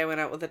Sunday, I went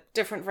out with a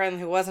different friend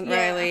who wasn't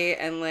Riley,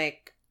 and,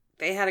 like,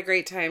 they had a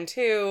great time,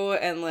 too,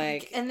 and,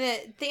 like... And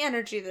the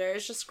energy there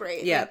is just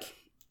great. Yeah. Like,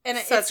 and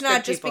Such it's not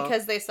good just people.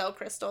 because they sell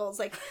crystals.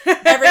 Like,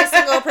 every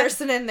single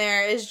person in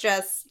there is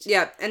just...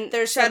 Yeah, and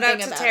there's shout out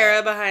something to about Tara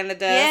it. behind the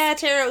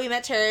desk. Yeah, Tara. We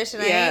met Tara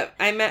tonight. Yeah,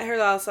 I met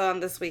her also on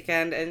this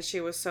weekend, and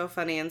she was so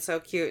funny and so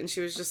cute, and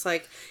she was just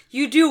like,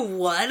 "You do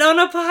what on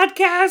a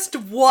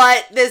podcast?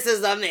 What? This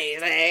is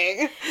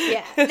amazing."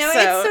 Yeah. No,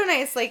 it's so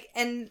nice. Like,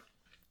 and,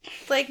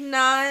 like,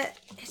 not...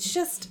 It's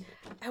just...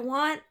 I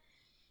want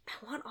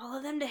all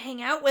of them to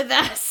hang out with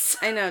us.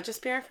 I know,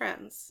 just be our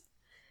friends.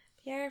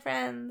 Be our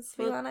friends.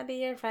 We want to be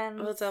your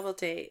friends. We'll double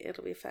date.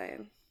 It'll be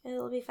fine.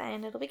 It'll be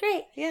fine. It'll be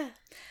great. Yeah.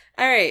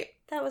 All right.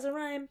 That was a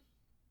rhyme.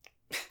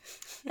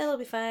 It'll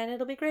be fine.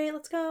 It'll be great.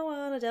 Let's go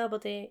on a double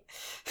date.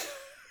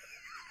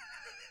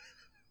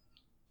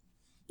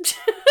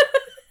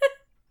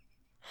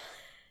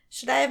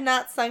 Should I have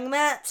not sung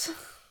that?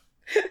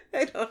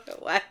 I don't know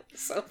why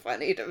it's so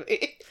funny to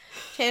me.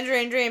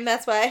 Tangerine Dream,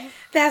 that's why.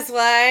 That's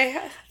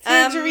why.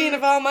 Tangerine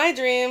of all my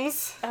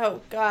dreams.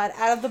 Oh, God.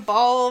 Out of the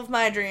ball of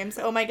my dreams.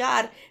 Oh, my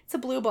God. It's a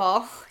blue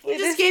ball. You It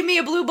just is. gave me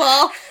a blue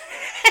ball.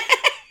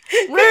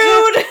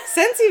 Rude.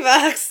 Scentsy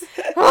Box.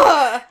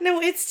 Ugh. No,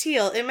 it's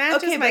teal. It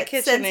matches Okay, my but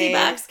kitchen Scentsy name.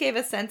 Box gave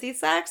us Scentsy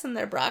socks and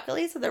their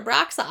broccoli, so they're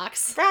Brock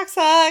socks. Brock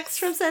socks.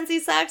 From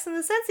Scentsy Socks and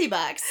the Scentsy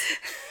Box.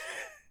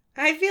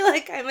 I feel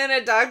like I'm in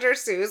a Dr.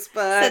 Seuss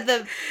book. Said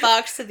the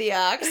box to the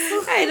ox.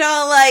 I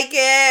don't like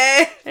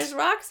it. There's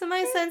rocks in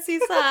my Scentsy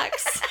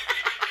socks.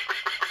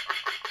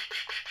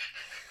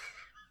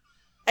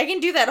 I can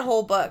do that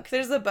whole book.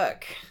 There's a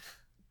book.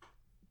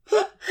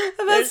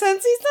 About Scentsy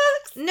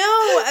socks?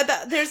 No,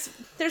 about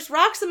there's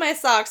rocks in my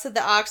socks, said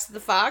the ox to the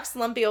fox.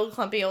 Lumpy old,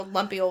 clumpy old,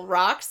 lumpy old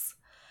rocks.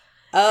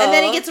 Oh. And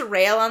then he gets a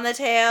rail on the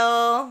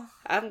tail.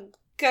 I'm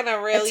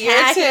gonna rail your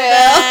Attack in the tail.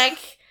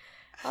 back.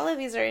 All of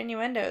these are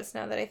innuendos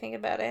now that I think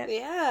about it.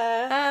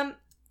 Yeah.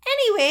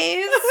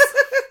 Anyways,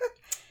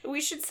 we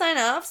should sign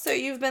off. So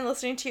you've been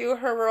listening to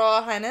Her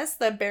Royal Highness,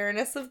 the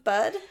Baroness of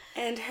Bud.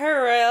 And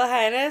Her Royal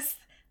Highness,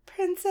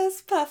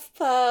 Princess Puff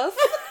Puff.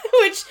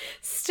 Which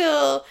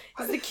still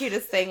is the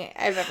cutest thing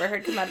I've ever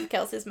heard come out of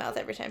Kelsey's mouth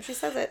every time she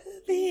says it.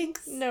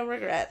 Thanks. No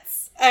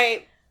regrets. All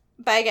right.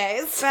 Bye,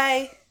 guys.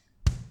 Bye.